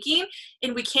even thinking,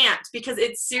 and we can't, because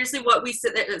it's seriously what we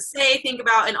sit there and say, think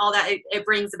about, and all that it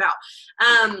brings about.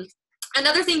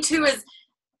 Another thing too is,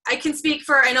 I can speak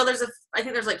for, I know I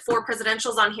think there's like 4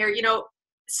 presidentials on here.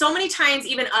 So many times,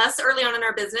 even us early on in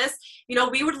our business,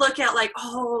 we would look at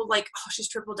oh, she's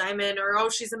triple diamond, or, oh,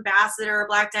 she's ambassador or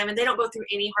black diamond. They don't go through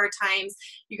any hard times.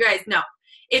 You guys, no.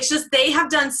 It's just they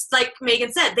have done, like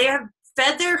Megan said, they have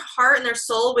fed their heart and their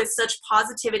soul with such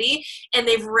positivity, and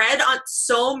they've read on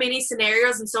so many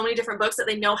scenarios and so many different books that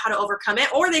they know how to overcome it,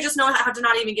 or they just know how to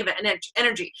not even give it an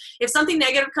energy. If something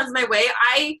negative comes my way,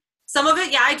 some of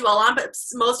it, I dwell on, but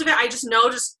most of it, I just know,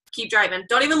 just keep driving.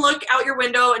 Don't even look out your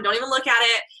window and don't even look at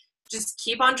it. just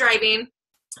keep on driving.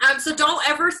 So don't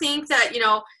ever think that,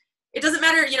 it doesn't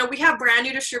matter. We have brand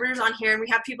new distributors on here, and we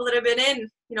have people that have been in,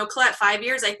 Colette, 5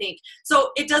 years, I think.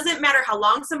 So it doesn't matter how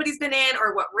long somebody's been in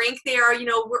or what rank they are.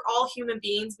 We're all human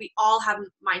beings. We all have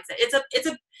mindset. It's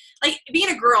a like being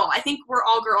a girl. I think we're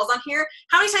all girls on here.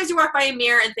 How many times do you walk by a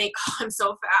mirror and think, oh, I'm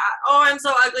so fat. Oh, I'm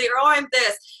so ugly. Or, oh, I'm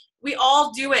this. We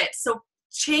all do it. So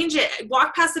change it.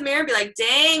 Walk past the mirror and be like,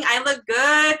 dang, I look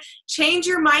good. Change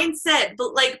your mindset,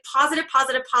 but like positive,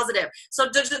 positive, positive. So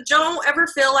don't ever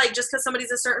feel like just because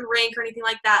somebody's a certain rank or anything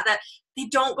like that, that they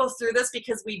don't go through this,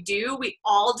 because we do. We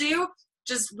all do.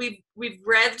 Just we've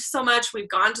read so much. We've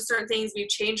gone to certain things. We've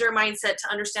changed our mindset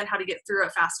to understand how to get through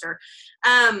it faster.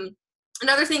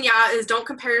 Another thing, is don't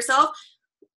compare yourself.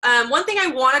 One thing I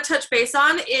want to touch base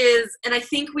on is, and I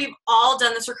think we've all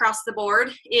done this across the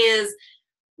board, is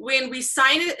when we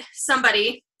sign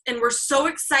somebody and we're so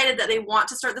excited that they want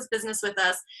to start this business with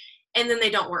us, and then they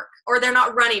don't work, or they're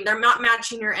not running, they're not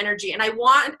matching your energy. And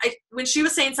when she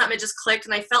was saying something, it just clicked,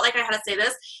 and I felt like I had to say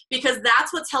this, because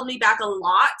that's what's held me back a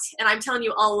lot. And I'm telling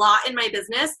you, a lot in my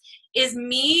business is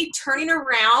me turning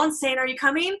around saying, are you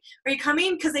coming? Are you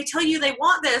coming? Because they tell you they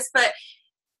want this, but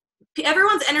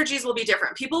everyone's energies will be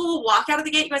different. People will walk out of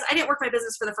the gate. You guys, I didn't work my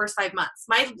business for the first 5 months.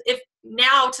 If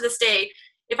now to this day,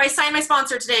 if I signed my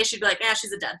sponsor today, she'd be like,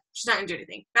 she's a dud. She's not going to do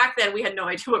anything. Back then, we had no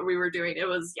idea what we were doing. It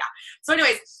was, yeah. So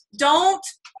anyways, don't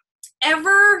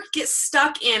ever get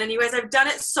stuck in, and you guys, I've done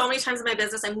it so many times in my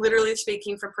business. I'm literally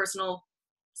speaking from personal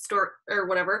story or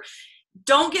whatever.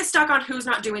 Don't get stuck on who's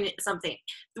not doing something.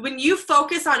 When you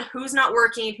focus on who's not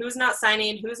working, who's not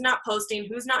signing, who's not posting,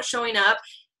 who's not showing up,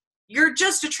 you're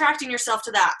just attracting yourself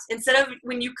to that, instead of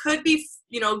when you could be,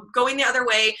 going the other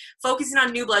way, focusing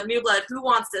on new blood, who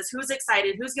wants this, who's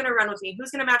excited, who's going to run with me, who's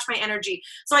going to match my energy.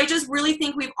 So I just really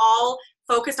think we've all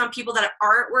focused on people that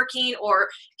aren't working, or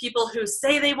people who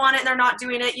say they want it and they're not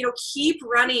doing it. Keep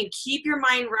running, keep your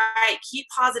mind right, keep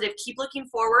positive, keep looking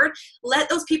forward. Let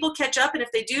those people catch up, and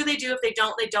if they do, they do. If they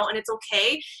don't, they don't, and it's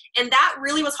okay. And that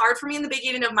really was hard for me in the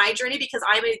beginning of my journey, because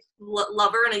I'm a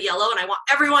lover and a yellow, and I want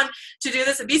everyone to do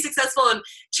this and be successful and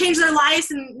change their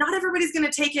lives, and not everybody's going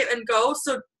to take it and go.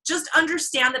 So just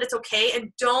understand that it's okay,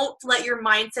 and don't let your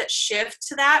mindset shift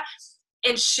to that,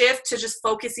 and shift to just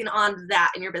focusing on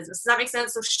that in your business. Does that make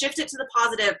sense? So shift it to the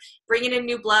positive, bringing in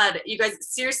new blood. You guys,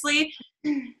 seriously,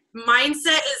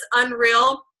 mindset is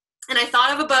unreal. And I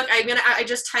thought of a book. I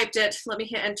just typed it. Let me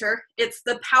hit enter. It's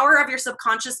The Power of Your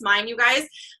Subconscious Mind, you guys.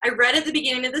 I read it at the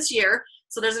beginning of this year.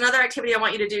 So there's another activity I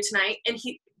want you to do tonight. And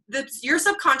your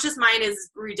subconscious mind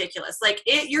is ridiculous. Like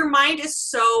your mind is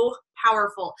so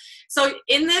powerful. So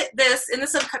in the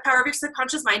power of your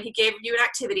subconscious mind, he gave you an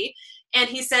activity, and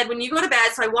he said, when you go to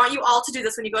bed, so I want you all to do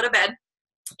this when you go to bed,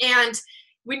 and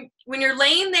when you're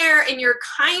laying there and you're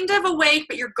kind of awake,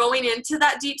 but you're going into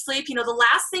that deep sleep, the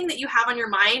last thing that you have on your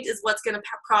mind is what's going to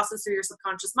process through your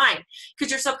subconscious mind,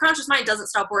 because your subconscious mind doesn't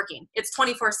stop working. It's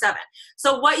 24/7.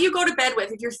 So what you go to bed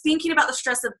with, if you're thinking about the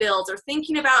stress of bills, or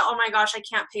thinking about, oh my gosh, I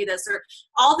can't pay this, or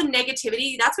all the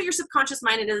negativity, that's what your subconscious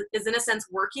mind is in a sense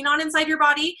working on inside your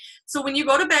body. So when you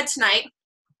go to bed tonight,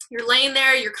 you're laying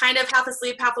there, you're kind of half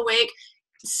asleep, half awake.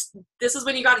 This is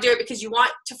when you got to do it, because you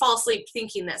want to fall asleep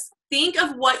thinking this. Think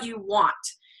of what you want.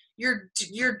 Your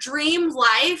dream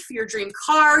life, your dream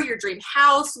car, your dream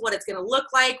house, what it's going to look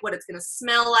like, what it's going to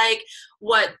smell like,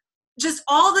 just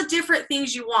all the different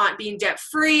things you want, being debt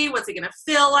free, what's it going to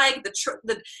feel like,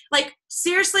 like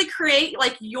seriously create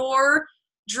like your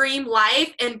dream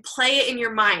life and play it in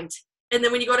your mind. And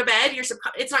then when you go to bed,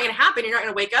 it's not going to happen. You're not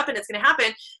going to wake up and it's going to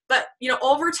happen. But,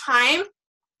 over time,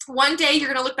 one day you're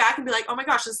going to look back and be like, oh my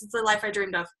gosh, this is the life I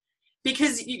dreamed of.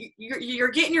 Because you're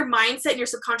getting your mindset and your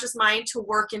subconscious mind to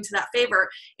work into that favor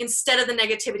instead of the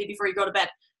negativity before you go to bed.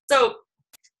 So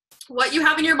what you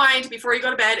have in your mind before you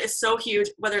go to bed is so huge.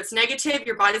 Whether it's negative,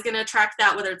 your body's going to attract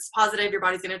that. Whether it's positive, your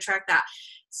body's going to attract that.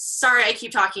 Sorry, I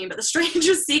keep talking, but the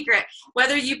strangest secret,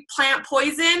 whether you plant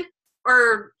poison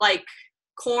or like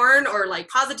corn or like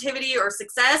positivity or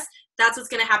success, that's what's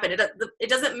going to happen. It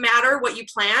doesn't matter what you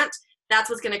plant. That's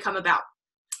what's going to come about.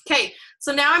 Okay,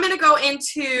 so now I'm going to go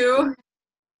into,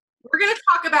 we're going to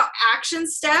talk about action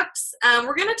steps.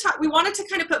 We wanted to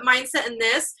kind of put mindset in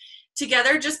this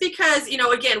together, just because,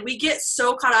 again, we get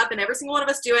so caught up, and every single one of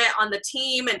us do it on the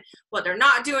team, and what they're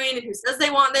not doing, and who says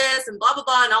they want this, and blah, blah,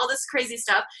 blah, and all this crazy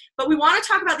stuff. But we want to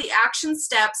talk about the action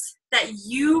steps that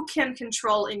you can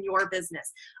control in your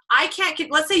business.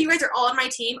 Let's say you guys are all on my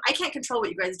team. I can't control what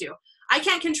you guys do. I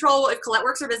can't control if Colette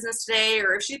works her business today,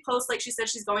 or if she posts like she said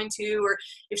she's going to, or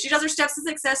if she does her steps to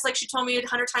success like she told me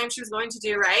 100 times she was going to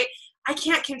do, right? I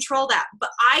can't control that, but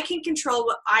I can control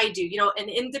what I do. You know, an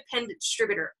independent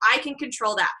distributor, I can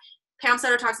control that. Pam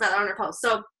Sutter talks about that on her post.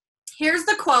 So here's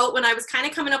the quote when I was kind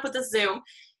of coming up with the Zoom.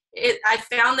 I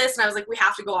found this and I was like, we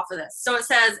have to go off of this. So it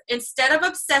says, instead of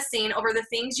obsessing over the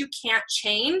things you can't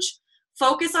change,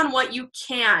 focus on what you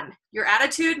can, your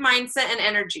attitude, mindset, and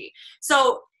energy.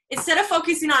 So instead of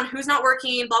focusing on who's not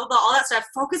working, blah, blah, blah, all that stuff,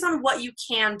 focus on what you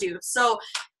can do. So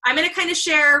I'm going to kind of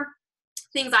share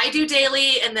things I do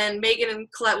daily, and then Megan and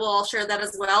Colette will all share that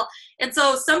as well. And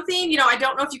so something, you know, I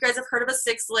don't know if you guys have heard of a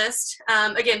 6 list.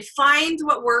 Again, find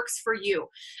what works for you.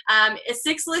 A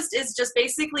 6 list is just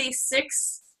basically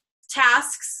 6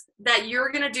 tasks that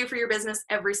you're going to do for your business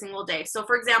every single day. So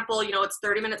for example, you know, it's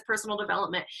 30 minutes personal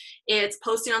development. It's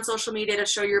posting on social media to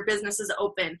show your business is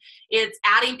open. It's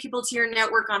adding people to your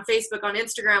network on Facebook, on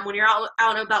Instagram when you're out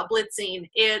and about blitzing.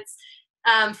 It's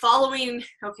following,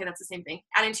 okay, that's the same thing,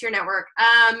 adding to your network,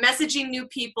 messaging new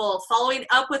people, following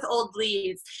up with old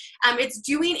leads. It's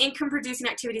doing income producing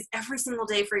activities every single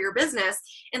day for your business.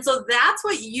 And so that's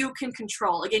what you can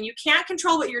control. Again, you can't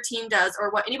control what your team does or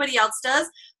what anybody else does,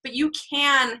 but you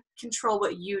can control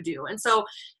what you do. And so,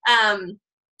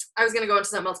 I was going to go into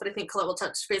something else, but I think Colette will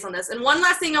touch base on this. And one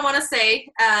last thing I want to say,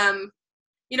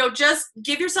 you know, just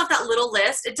give yourself that little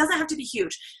list. It doesn't have to be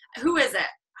huge. Who is it?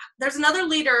 There's another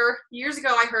leader, years ago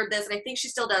I heard this, and I think she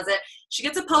still does it. She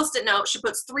gets a Post-it note. She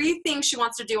puts 3 things she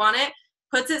wants to do on it,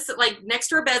 puts it like next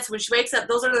to her bed, so when she wakes up,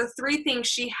 those are the 3 things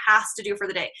she has to do for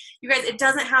the day. You guys, it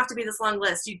doesn't have to be this long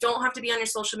list. You don't have to be on your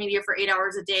social media for 8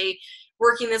 hours a day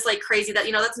working this like crazy. That,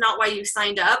 you know, that's not why you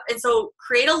signed up. And so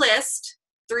create a list,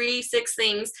 3, 6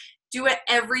 things. Do it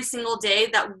every single day.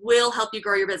 That will help you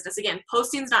grow your business. Again,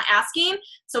 posting's not asking,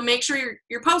 so make sure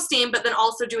you're posting, but then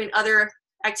also doing other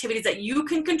activities that you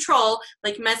can control,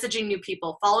 like messaging new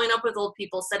people, following up with old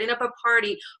people, setting up a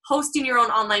party, hosting your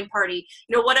own online party,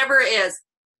 you know, whatever it is.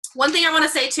 One thing I want to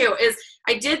say too is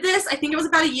I did this, I think it was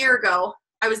about a year ago.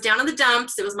 I was down in the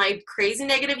dumps. It was my crazy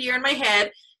negative year in my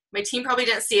head. My team probably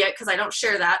didn't see it because I don't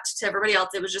share that to everybody else.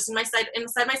 It was just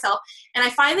inside myself. And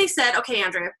I finally said, okay,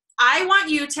 Andrea, I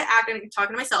want you to act, and I'm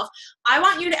talking to myself, I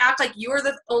want you to act like you are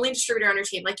the only distributor on your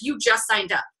team, like you just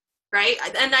signed up. Right?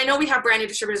 And I know we have brand new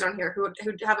distributors on here who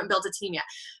haven't built a team yet,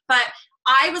 but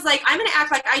I was like, I'm going to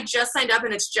act like I just signed up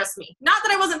and it's just me. Not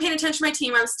that I wasn't paying attention to my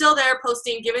team. I was still there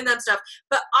posting, giving them stuff,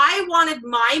 but I wanted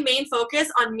my main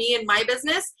focus on me and my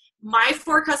business, my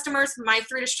 4 customers, my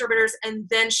 3 distributors, and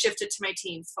then shift it to my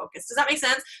team's focus. Does that make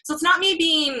sense? So it's not me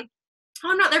being,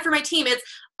 oh, I'm not there for my team. It's,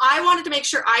 I wanted to make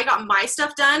sure I got my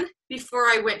stuff done before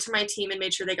I went to my team and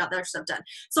made sure they got their stuff done.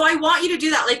 So I want you to do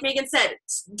that. Like Megan said,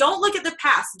 don't look at the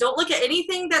past. Don't look at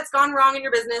anything that's gone wrong in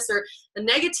your business or the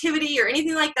negativity or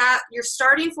anything like that. You're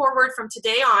starting forward from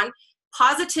today on,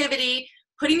 positivity,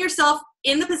 putting yourself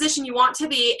in the position you want to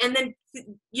be, and then,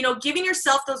 you know, giving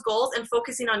yourself those goals and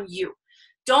focusing on you.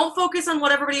 Don't focus on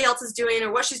what everybody else is doing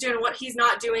or what she's doing or what he's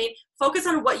not doing. Focus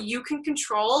on what you can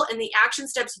control and the action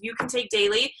steps you can take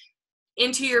daily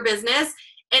into your business.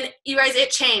 And you guys,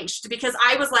 it changed because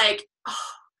I was like, oh,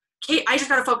 okay, I just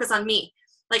got to focus on me.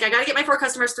 Like I got to get my 4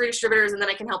 customers, 3 distributors, and then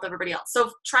I can help everybody else.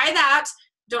 So try that.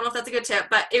 Don't know if that's a good tip,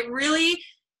 but it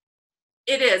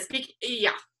is.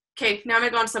 Yeah. Okay. Now I'm going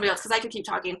to go on to somebody else because I could keep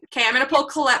talking. Okay. I'm going to pull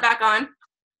Colette back on.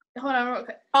 Hold on real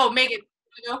quick. Oh, Megan.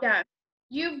 Yeah.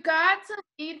 You've got to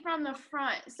lead from the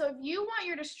front. So if you want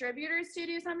your distributors to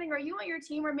do something, or you want your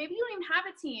team, or maybe you don't even have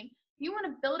a team, you want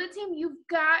to build a team, you've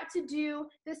got to do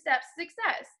the steps to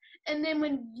success. And then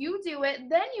when you do it,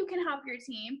 then you can help your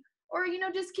team, or, you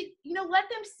know, just, you know, let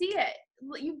them see it.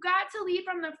 You've got to lead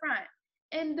from the front.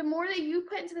 And the more that you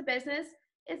put into the business,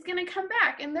 it's going to come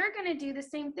back, and they're going to do the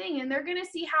same thing. And they're going to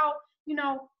see how, you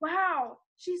know, wow,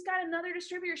 she's got another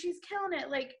distributor, she's killing it.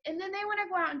 Like, and then they want to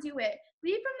go out and do it.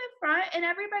 Lead from the front, and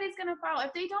everybody's going to follow.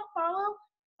 If they don't follow,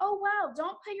 oh, well,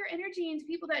 don't put your energy into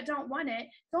people that don't want it.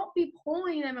 Don't be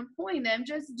pulling them and pulling them.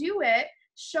 Just do it.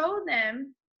 Show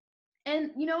them.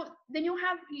 And, you know, then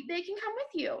they can come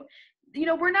with you. You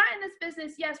know, we're not in this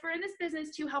business. Yes, we're in this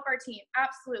business to help our team.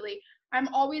 Absolutely. I'm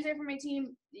always there for my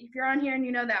team. If you're on here and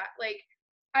you know that, like,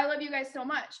 I love you guys so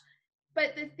much.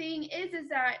 But the thing is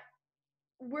that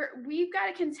we've got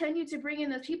to continue to bring in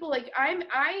those people. Like I'm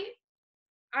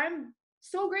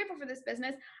so grateful for this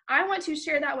business. I want to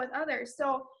share that with others.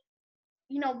 So,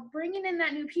 you know, bringing in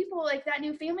that new people, like that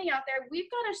new family out there, we've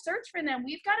got to search for them.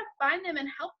 We've got to find them and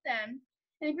help them.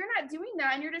 And if you're not doing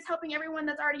that and you're just helping everyone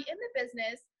that's already in the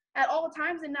business at all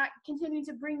times and not continuing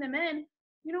to bring them in,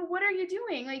 you know, what are you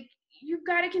doing? Like, you've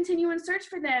got to continue and search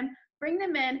for them, bring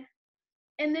them in,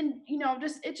 And then,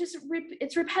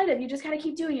 it's repetitive. You just got to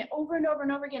keep doing it over and over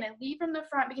and over again and lead from the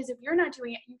front, because if you're not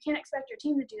doing it, you can't expect your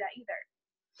team to do that either.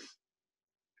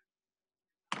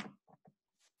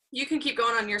 You can keep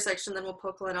going on your section, then we'll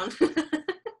poke light on.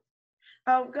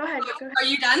 Oh, go ahead. Are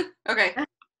you done? Okay.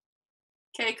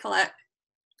 Okay, Colette.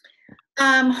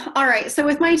 All right. So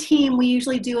with my team, we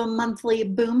usually do a monthly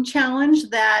boom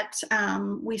challenge that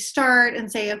we start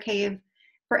and say, okay,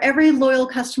 for every loyal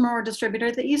customer or distributor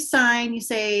that you sign, you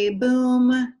say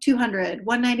boom 200,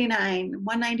 199,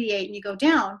 198, and you go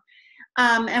down.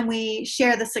 And we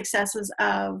share the successes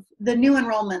of the new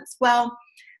enrollments. Well,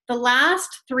 the last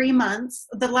 3 months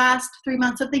of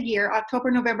the year,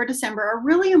 October, November, December, are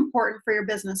really important for your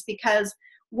business, because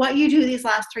what you do these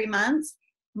last 3 months,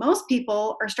 most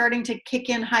people are starting to kick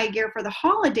in high gear for the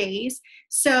holidays,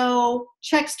 so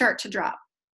checks start to drop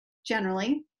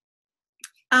generally.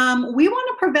 We want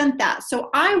to prevent that. So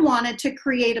I wanted to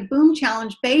create a boom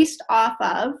challenge based off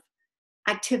of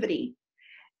activity.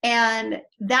 And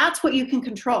that's what you can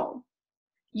control.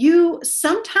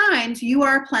 Sometimes you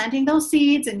are planting those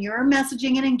seeds and you're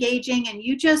messaging and engaging, and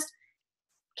you just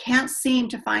can't seem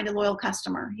to find a loyal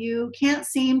customer. You can't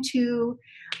seem to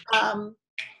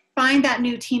find that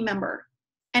new team member,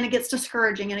 and it gets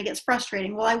discouraging and it gets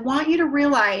frustrating. Well, I want you to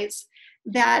realize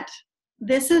that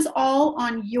this is all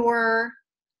on your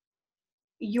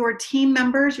team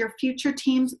members, your future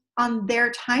teams, on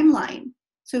their timeline.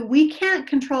 So we can't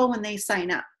control when they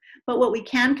sign up, but what we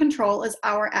can control is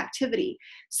our activity.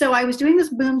 So I was doing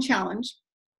this boom challenge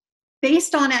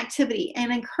based on activity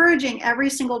and encouraging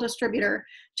every single distributor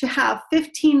to have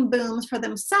 15 booms for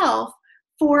themselves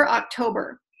for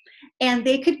October. And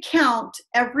they could count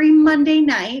every Monday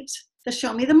night the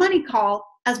Show Me the Money call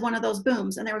as one of those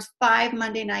booms. And there was 5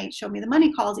 Monday night Show Me the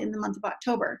Money calls in the month of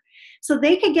October. So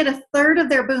they could get a third of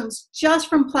their booms just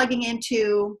from plugging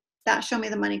into that Show Me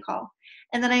the Money call.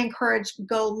 And then I encouraged,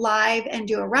 go live and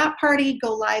do a wrap party,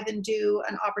 go live and do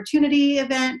an opportunity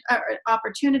event, or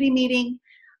opportunity meeting,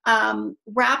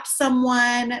 wrap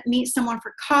someone, meet someone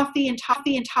for coffee and talk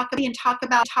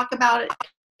about it,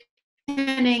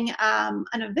 planning an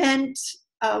event,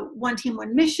 one team,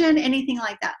 one mission, anything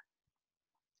like that.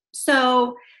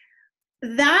 So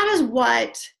that is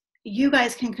what you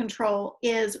guys can control,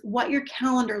 is what your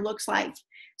calendar looks like.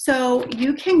 So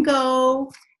you can go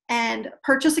and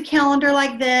purchase a calendar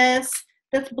like this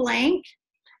that's blank.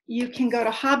 You can go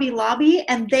to Hobby Lobby,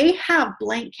 and they have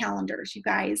blank calendars, you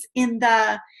guys, in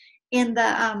the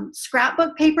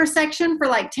scrapbook paper section for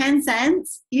like 10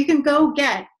 cents. You can go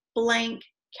get blank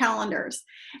calendars.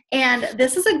 And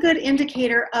this is a good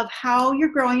indicator of how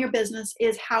you're growing your business,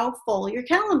 is how full your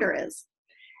calendar is.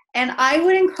 And I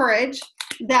would encourage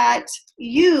that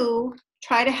you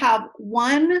try to have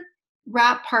one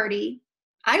wrap party,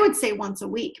 I would say once a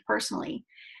week personally.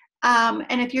 And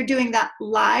if you're doing that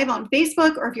live on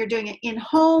Facebook, or if you're doing it in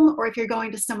home, or if you're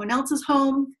going to someone else's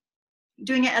home,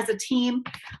 doing it as a team,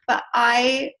 but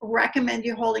I recommend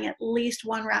you holding at least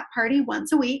one wrap party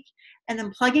once a week, and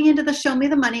then plugging into the Show Me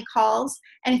the Money calls.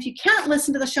 And if you can't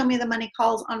listen to the Show Me the Money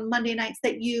calls on Monday nights,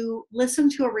 that you listen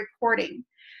to a recording.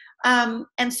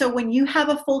 And so when you have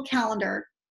a full calendar,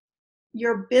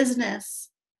 your business,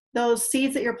 those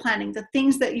seeds that you're planting, the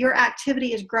things that your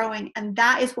activity is growing, and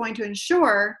that is going to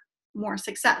ensure more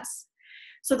success.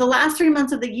 So the last 3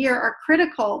 months of the year are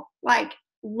critical. Like,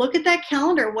 look at that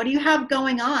calendar. What do you have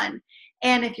going on?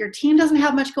 And if your team doesn't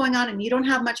have much going on and you don't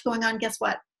have much going on, guess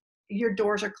what? Your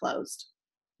doors are closed.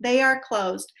 They are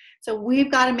closed. So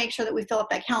we've got to make sure that we fill up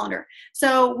that calendar.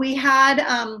 So we had,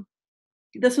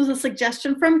 this was a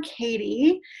suggestion from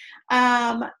Katie.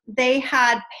 They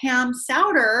had Pam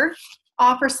Souter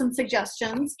offer some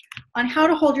suggestions on how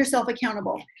to hold yourself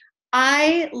accountable.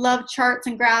 I love charts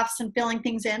and graphs and filling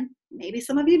things in. Maybe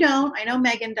some of you don't. I know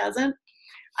Megan doesn't.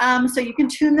 So you can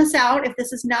tune this out if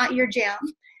this is not your jam,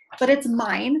 but it's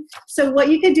mine. So what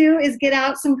you could do is get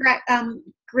out some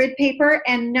grid paper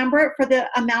and number it for the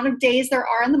amount of days there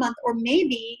are in the month, or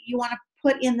maybe you want to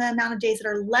put in the amount of days that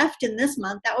are left in this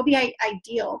month. That would be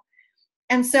ideal.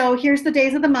 And so here's the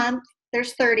days of the month.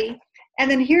 There's 30. And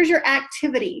then here's your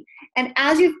activity. And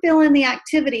as you fill in the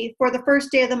activity for the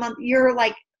first day of the month, you're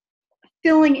like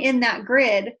filling in that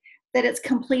grid that it's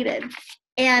completed.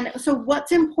 And so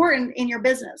what's important in your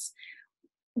business?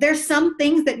 There's some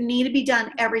things that need to be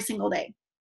done every single day.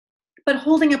 But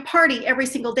holding a party every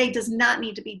single day does not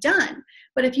need to be done.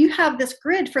 But if you have this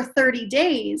grid for 30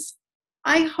 days,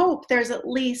 I hope there's at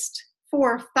least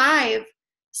 4 or 5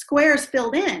 squares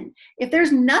filled in. If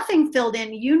there's nothing filled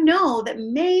in, you know that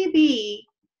maybe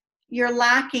you're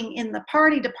lacking in the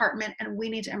party department and we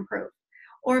need to improve.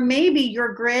 Or maybe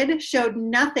your grid showed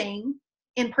nothing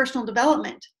in personal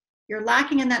development. You're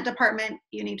lacking in that department.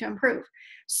 You need to improve.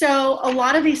 So a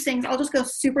lot of these things, I'll just go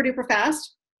super duper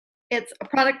fast. It's a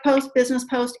product post, business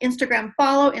post, Instagram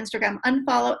follow, Instagram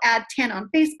unfollow, add 10 on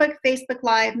Facebook, Facebook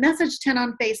Live, message 10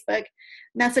 on Facebook,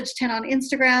 message 10 on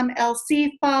Instagram,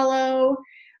 LC follow,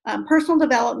 personal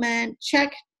development,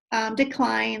 check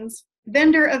declines,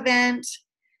 vendor event,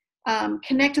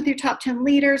 connect with your top 10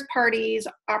 leaders, parties,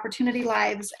 opportunity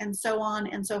lives, and so on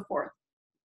and so forth.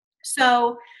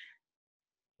 So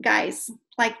guys,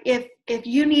 like if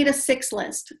you need a 6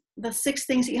 list, the 6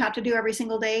 things that you have to do every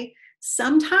single day,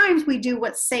 sometimes we do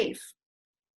what's safe.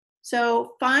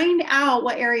 So find out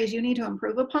what areas you need to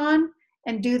improve upon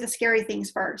and do the scary things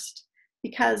first,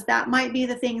 because that might be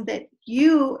the thing that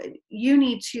you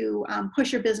need to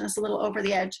push your business a little over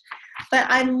the edge. But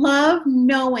I love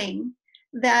knowing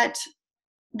that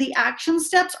the action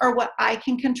steps are what I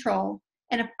can control.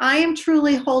 And if I am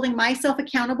truly holding myself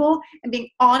accountable and being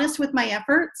honest with my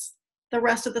efforts, the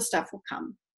rest of the stuff will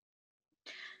come.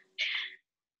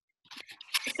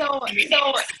 So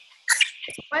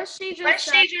what she just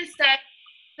said,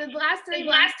 the last three,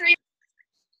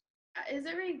 is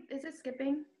it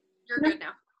skipping? You're good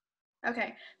now.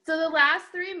 Okay. So the last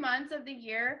 3 months of the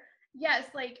year, yes,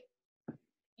 like,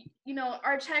 you know,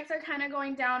 our checks are kind of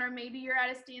going down, or maybe you're at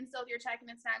a standstill with your check and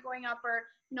it's not going up, or,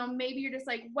 you know, maybe you're just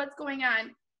like, what's going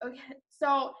on? Okay.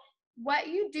 So what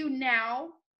you do now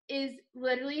is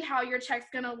literally how your check's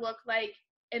going to look like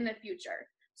in the future.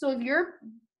 So if you're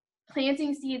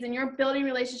planting seeds and you're building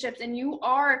relationships and you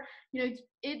are, you know,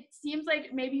 it seems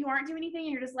like maybe you aren't doing anything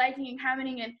and you're just liking and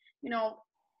commenting and, you know,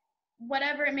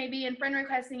 whatever it may be, and friend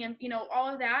requesting and, you know, all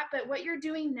of that. But what you're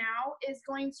doing now is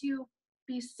going to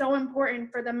be so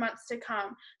important for the months to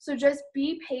come. So just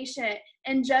be patient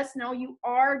and just know you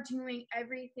are doing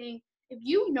everything. If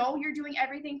you know you're doing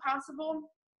everything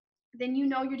possible, then you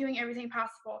know you're doing everything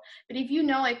possible. But if you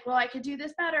know, like, well, I could do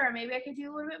this better, or maybe I could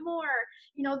do a little bit more,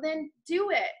 you know, then do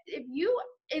it. If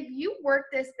you work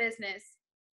this business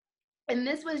and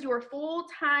this was your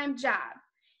full-time job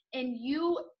and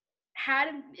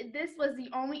this was the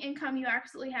only income you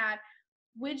absolutely had,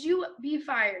 would you be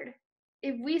fired?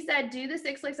 If we said, do the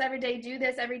 6 clicks every day, do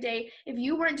this every day, if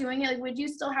you weren't doing it, like, would you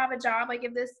still have a job? Like,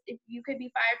 if you could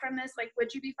be fired from this, like,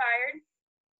 would you be fired?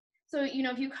 So, you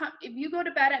know, if you go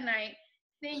to bed at night,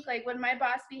 think, like, would my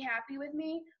boss be happy with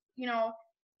me? You know,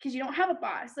 because you don't have a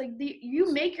boss. Like,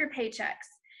 you make your paychecks.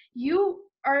 You're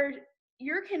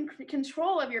in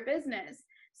control of your business.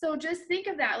 So just think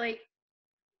of that. Like,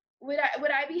 would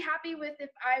I be happy with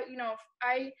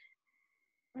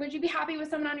would you be happy with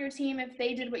someone on your team if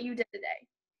they did what you did today?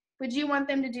 Would you want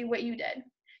them to do what you did?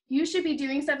 You should be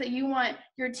doing stuff that you want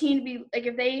your team to be, like,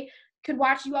 if they could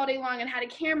watch you all day long and had a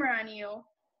camera on you,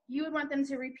 you would want them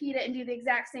to repeat it and do the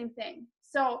exact same thing.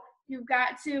 So you've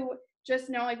got to just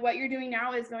know, like, what you're doing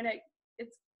now it's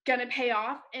gonna pay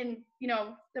off in, you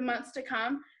know, the months to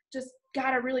come. Just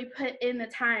gotta really put in the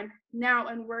time now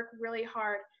and work really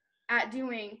hard at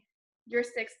doing your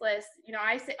 6 list. You know,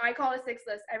 I call it a 6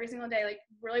 list every single day, like,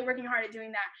 really working hard at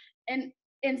doing that. And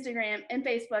Instagram and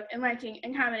Facebook and liking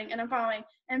and commenting and following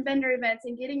and vendor events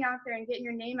and getting out there and getting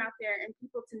your name out there and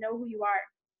people to know who you are.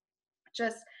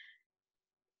 Just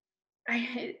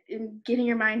in getting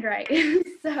your mind right.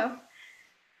 So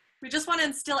we just want to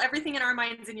instill everything in our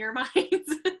minds in your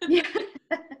minds. Yeah.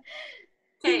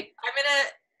 Okay, I'm gonna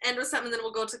end with something, then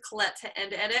we'll go to Colette to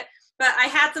end edit. But I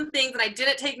had some things and I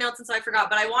didn't take notes, and so I forgot.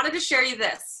 But I wanted to share you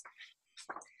this.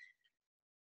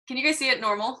 Can you guys see it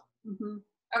normal? Mm-hmm.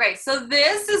 Okay, so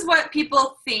this is what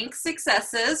people think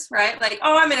success is, right? Like,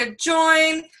 oh, I'm gonna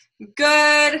join,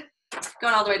 good,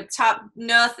 going all the way to the top,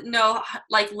 no,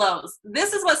 like lows.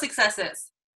 This is what success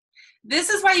is. This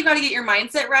is why you got to get your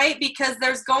mindset right, because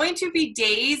there's going to be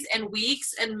days and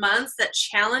weeks and months that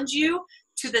challenge you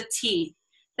to the T,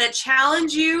 that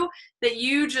challenge you, that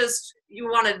you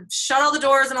want to shut all the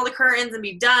doors and all the curtains and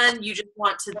be done. You just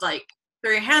want to, like,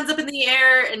 throw your hands up in the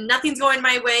air and nothing's going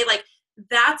my way. Like,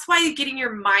 that's why getting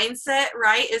your mindset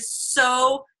right is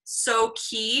so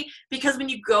key, because when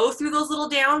you go through those little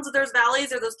downs or those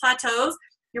valleys or those plateaus,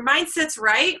 your mindset's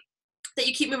right, that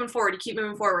you keep moving forward.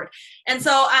 And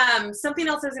so something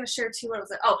else I was going to share too, what was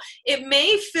it? Oh, it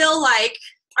may feel like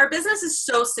our business is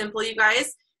so simple, you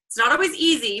guys. It's not always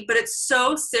easy, but it's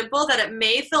so simple that it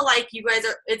may feel like you guys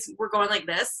we're going like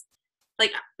this,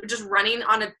 like just running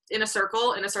in a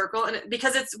circle, and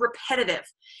because it's repetitive.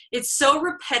 It's so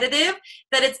repetitive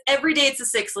that it's every day it's a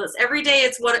 6 list. Every day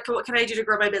it's what can I do to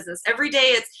grow my business? Every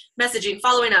day it's messaging,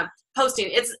 following up, posting.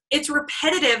 It's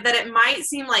repetitive that it might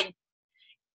seem like,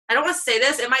 I don't want to say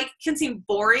this, can seem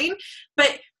boring,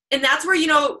 but And that's where, you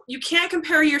know, you can't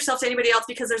compare yourself to anybody else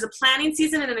because there's a planting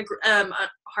season and a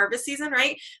harvest season,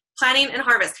 right? Planting and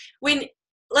harvest. When,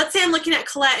 let's say I'm looking at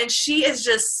Colette and she is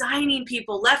just signing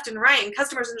people left and right and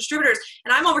customers and distributors.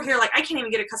 And I'm over here like, I can't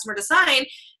even get a customer to sign.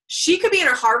 She could be in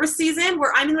her harvest season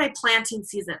where I'm in my planting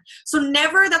season. So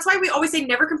never, that's why we always say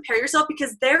never compare yourself,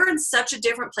 because they're in such a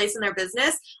different place in their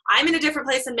business. I'm in a different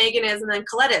place than Megan is and then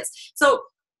Colette is. So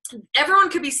everyone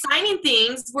could be signing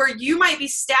things where you might be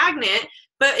stagnant,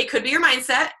 but it could be your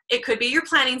mindset. It could be your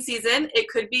planning season. It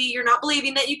could be you're not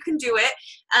believing that you can do it.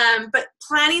 But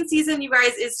planning season, you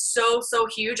guys, is so, so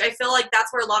huge. I feel like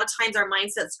that's where a lot of times our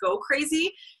mindsets go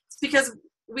crazy. It's because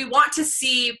we want to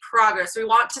see progress. We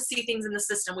want to see things in the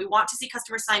system. We want to see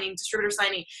customer signing, distributor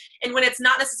signing. And when it's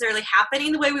not necessarily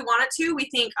happening the way we want it to, we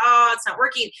think, oh, it's not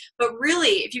working. But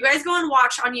really, if you guys go and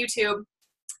watch on YouTube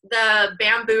the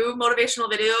bamboo motivational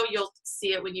video, you'll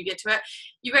see it when you get to it.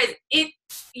 You guys,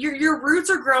 your roots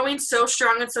are growing so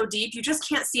strong and so deep, you just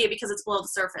can't see it because it's below the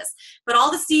surface. But all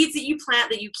the seeds that you plant,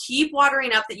 that you keep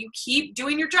watering up, that you keep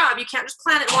doing your job, you can't just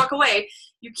plant it and walk away.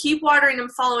 You keep watering them,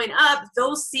 following up,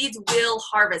 those seeds will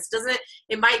harvest.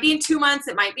 It might be in 2 months,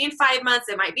 it might be in 5 months,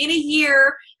 it might be in a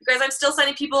year. You guys, I'm still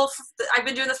sending people, I've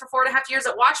been doing this for 4.5 years,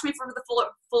 that watch me for the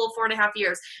full 4.5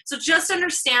 years. So just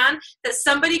understand that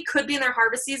somebody could be in their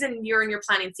harvest season and you're in your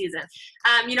planting season.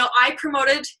 You know, I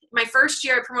promoted, my first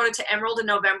year I promoted to Emerald in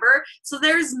November. So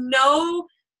there's no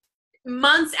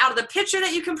months out of the picture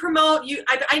that you can promote.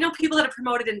 I know people that have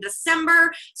promoted in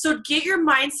December. So get your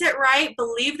mindset right,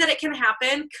 believe that it can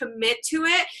happen, commit to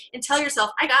it, and tell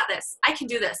yourself, I got this, I can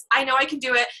do this, I know I can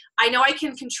do it, I know I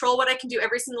can control what I can do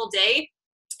every single day.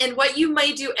 And what you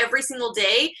may do every single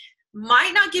day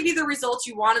might not give you the results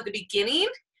you want at the beginning,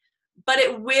 but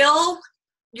it will,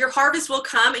 your harvest will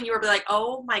come and you will be like,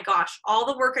 oh my gosh, all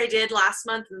the work I did last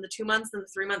month and the 2 months and the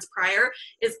 3 months prior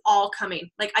is all coming.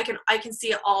 Like I can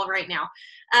see it all right now.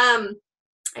 I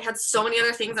had so many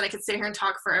other things that I could sit here and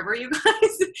talk forever, you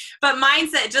guys. But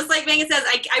mindset, just like Megan says,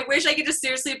 I wish I could just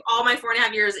seriously put all my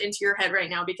 4.5 years into your head right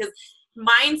now, because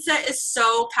mindset is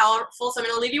so powerful. So I'm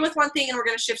going to leave you with one thing and we're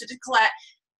going to shift it to Colette.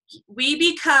 We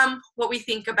become what we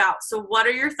think about. So what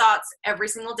are your thoughts every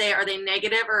single day? Are they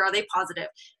negative or are they positive?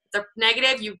 If they're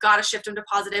negative, you've got to shift them to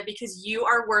positive, because you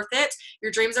are worth it.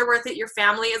 Your dreams are worth it. Your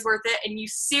family is worth it. And you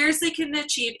seriously can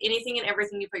achieve anything and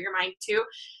everything you put your mind to.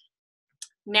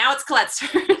 Now it's Colette's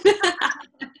turn.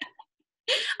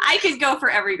 I could go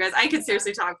forever, you guys. I could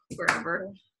seriously talk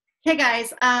forever. Hey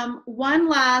guys, one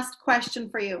last question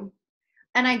for you.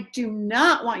 And I do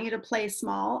not want you to play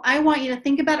small. I want you to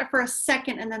think about it for a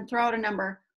second and then throw out a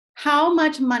number. How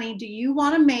much money do you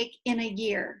want to make in a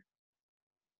year?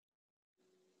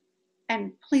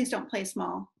 And please don't play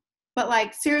small. But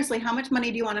like, seriously, how much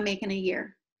money do you want to make in a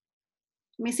year?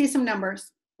 Let me see some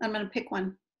numbers. I'm going to pick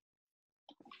one.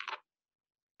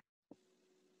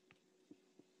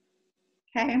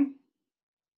 Okay.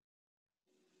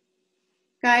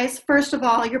 Guys, first of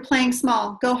all, you're playing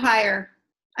small. Go higher.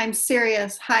 I'm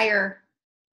serious. Higher.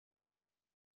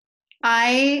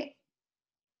 Okay.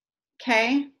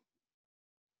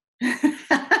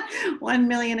 1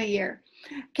 million a year.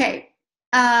 Okay.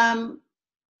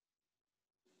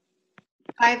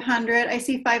 500. I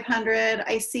see 500.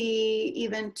 I see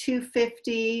even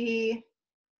 250.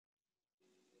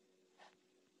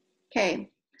 Okay.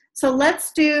 So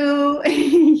let's do,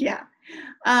 yeah.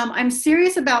 I'm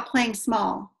serious about playing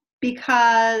small,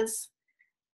 because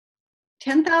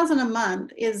 10,000 a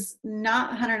month is not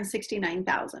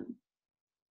 169,000.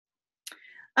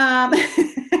 I'm going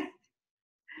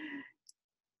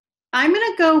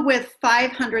to go with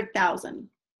 500,000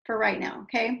 for right now.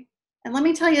 Okay. And let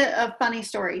me tell you a funny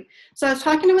story. So I was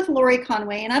talking with Lori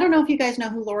Conway, and I don't know if you guys know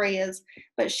who Lori is,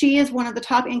 but she is one of the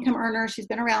top income earners. She's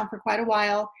been around for quite a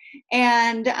while.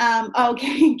 And,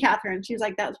 okay, Catherine, she was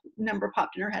like, that number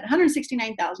popped in her head,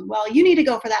 169,000. Well, you need to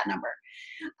go for that number.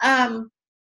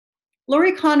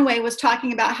 Lori Conway was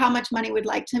talking about how much money we'd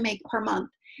like to make per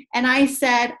month. And I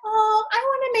said, oh, I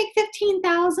want to make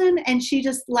 15,000. And she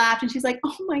just laughed and she's like,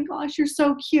 oh my gosh, you're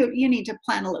so cute. You need to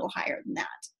plan a little higher than that.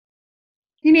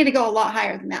 You need to go a lot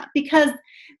higher than that, because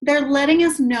they're letting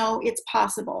us know it's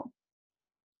possible.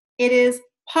 It is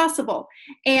possible.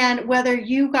 And whether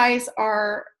you guys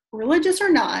are religious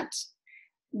or not,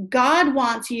 God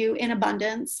wants you in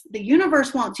abundance. The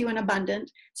universe wants you in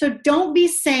abundance. So don't be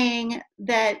saying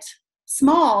that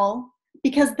small,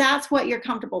 because that's what you're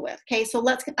comfortable with. Okay. So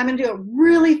I'm going to do a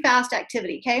really fast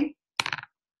activity. Okay.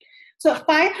 So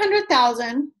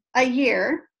 500,000 a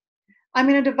year, I'm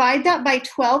going to divide that by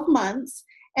 12 months,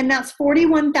 and that's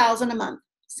 41,000 a month.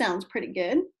 Sounds pretty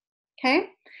good. Okay.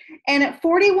 And at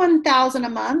 41,000 a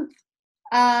month,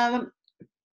 I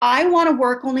want to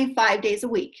work only 5 days a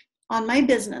week on my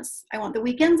business. I want the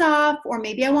weekends off, or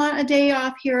maybe I want a day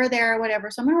off here or there or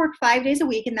whatever. So I'm going to work 5 days a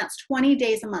week, and that's 20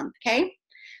 days a month, okay?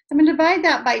 So I'm going to divide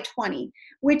that by 20,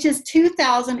 which is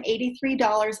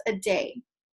 $2,083 a day.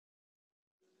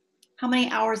 How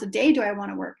many hours a day do I want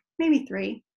to work? Maybe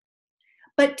 3.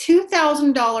 But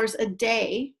 $2,000 a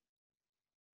day,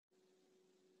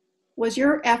 was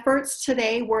your efforts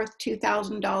today worth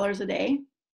 $2,000 a day?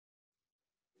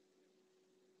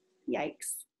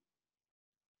 Yikes.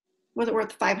 Was it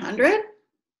worth 500?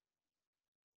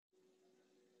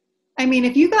 I mean,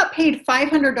 if you got paid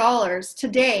 $500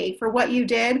 today for what you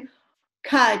did,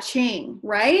 ka-ching,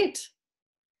 right?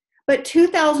 But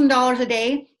 $2,000 a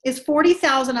day is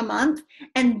 $40,000 a month,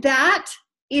 and that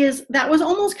was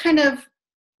almost kind of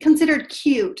considered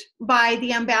cute by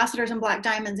the ambassadors and Black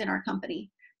Diamonds in our company,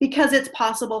 because it's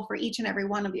possible for each and every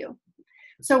one of you.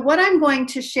 So what I'm going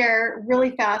to share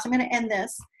really fast, I'm going to end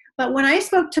this, but when I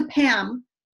spoke to Pam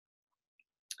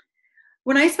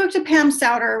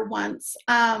Souter once,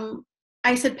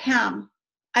 I said, Pam,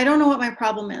 I don't know what my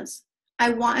problem is. I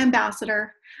want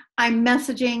ambassador. I'm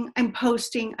messaging, I'm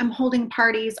posting, I'm holding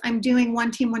parties, I'm doing one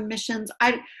team, one missions.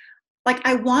 I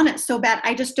want it so bad.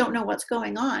 I just don't know what's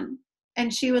going on.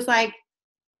 And she was like,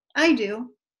 I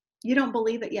do. You don't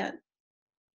believe it yet.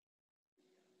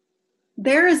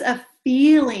 There is a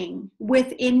feeling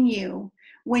within you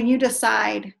when you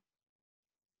decide,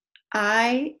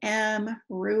 I am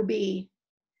Ruby.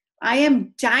 I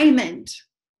am diamond.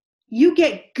 You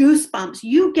get goosebumps.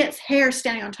 You get hair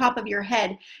standing on top of your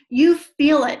head. You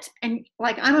feel it. And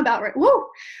like, I'm about right. Woo.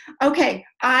 Okay.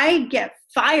 I get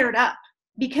fired up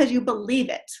because you believe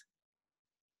it.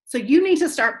 So you need to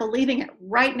start believing it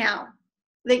right now,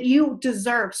 that you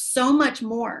deserve so much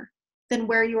more than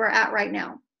where you are at right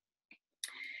now.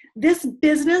 This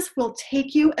business will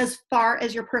take you as far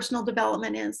as your personal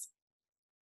development is.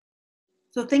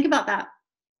 So think about that.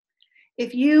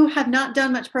 If you have not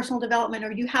done much personal development,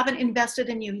 or you haven't invested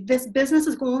in you, this business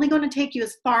is only going to take you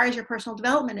as far as your personal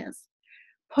development is.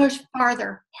 Push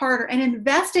farther, harder, and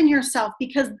invest in yourself,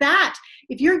 because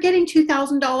if you're getting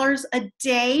 $2,000 a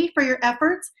day for your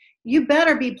efforts, you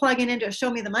better be plugging into a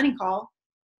Show Me the Money call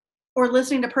or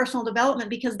listening to personal development,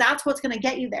 because that's what's going to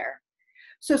get you there.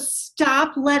 So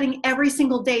stop letting every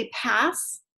single day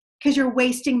pass because you're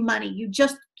wasting money. You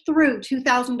just threw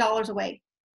 $2,000 away.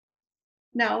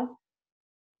 No,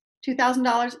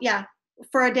 $2,000, yeah,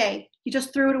 for a day. You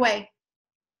just threw it away.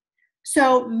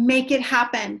 So make it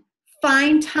happen.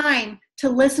 Find time to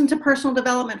listen to personal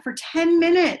development for 10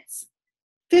 minutes,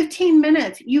 15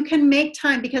 minutes. You can make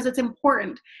time because it's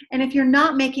important. And if you're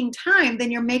not making time, then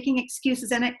you're making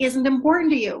excuses and it isn't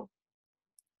important to you.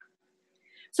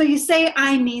 So you say,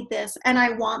 I need this and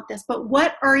I want this, but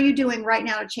what are you doing right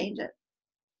now to change it?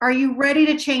 Are you ready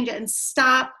to change it and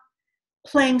stop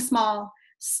playing small?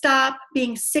 Stop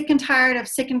being sick and tired of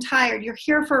sick and tired. You're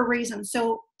here for a reason.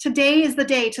 So today is the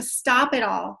day to stop it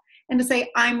all and to say,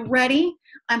 I'm ready.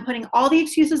 I'm putting all the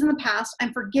excuses in the past.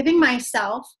 I'm forgiving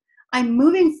myself. I'm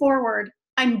moving forward.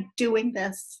 I'm doing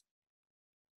this.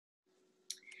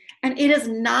 And it is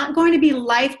not going to be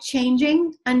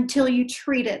life-changing until you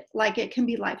treat it like it can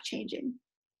be life-changing.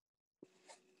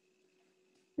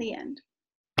 The end.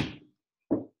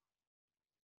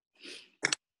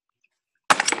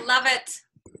 Love it.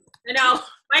 I know.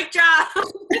 Mic drop.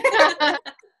 That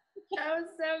was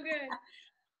so good.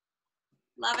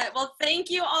 Love it. Well, thank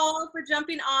you all for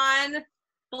jumping on.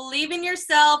 Believe in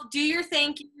yourself. Do your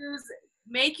thank yous.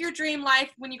 Make your dream life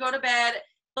when you go to bed.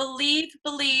 Believe,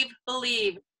 believe,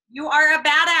 believe. You are a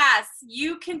badass.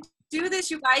 You can do this,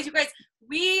 you guys. You guys,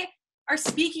 we are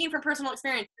speaking from personal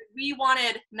experience. We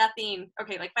wanted nothing.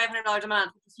 Okay, like $500 a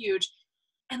month, which is huge.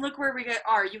 And look where we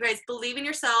are. You guys believe in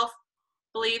yourself.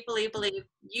 Believe, believe, believe.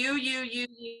 You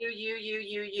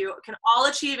can all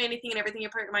achieve anything and everything you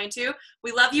put your mind to.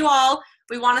 We love you all.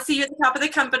 We want to see you at the top of the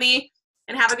company.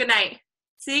 And have a good night.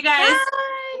 See you guys.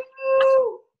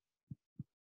 Bye.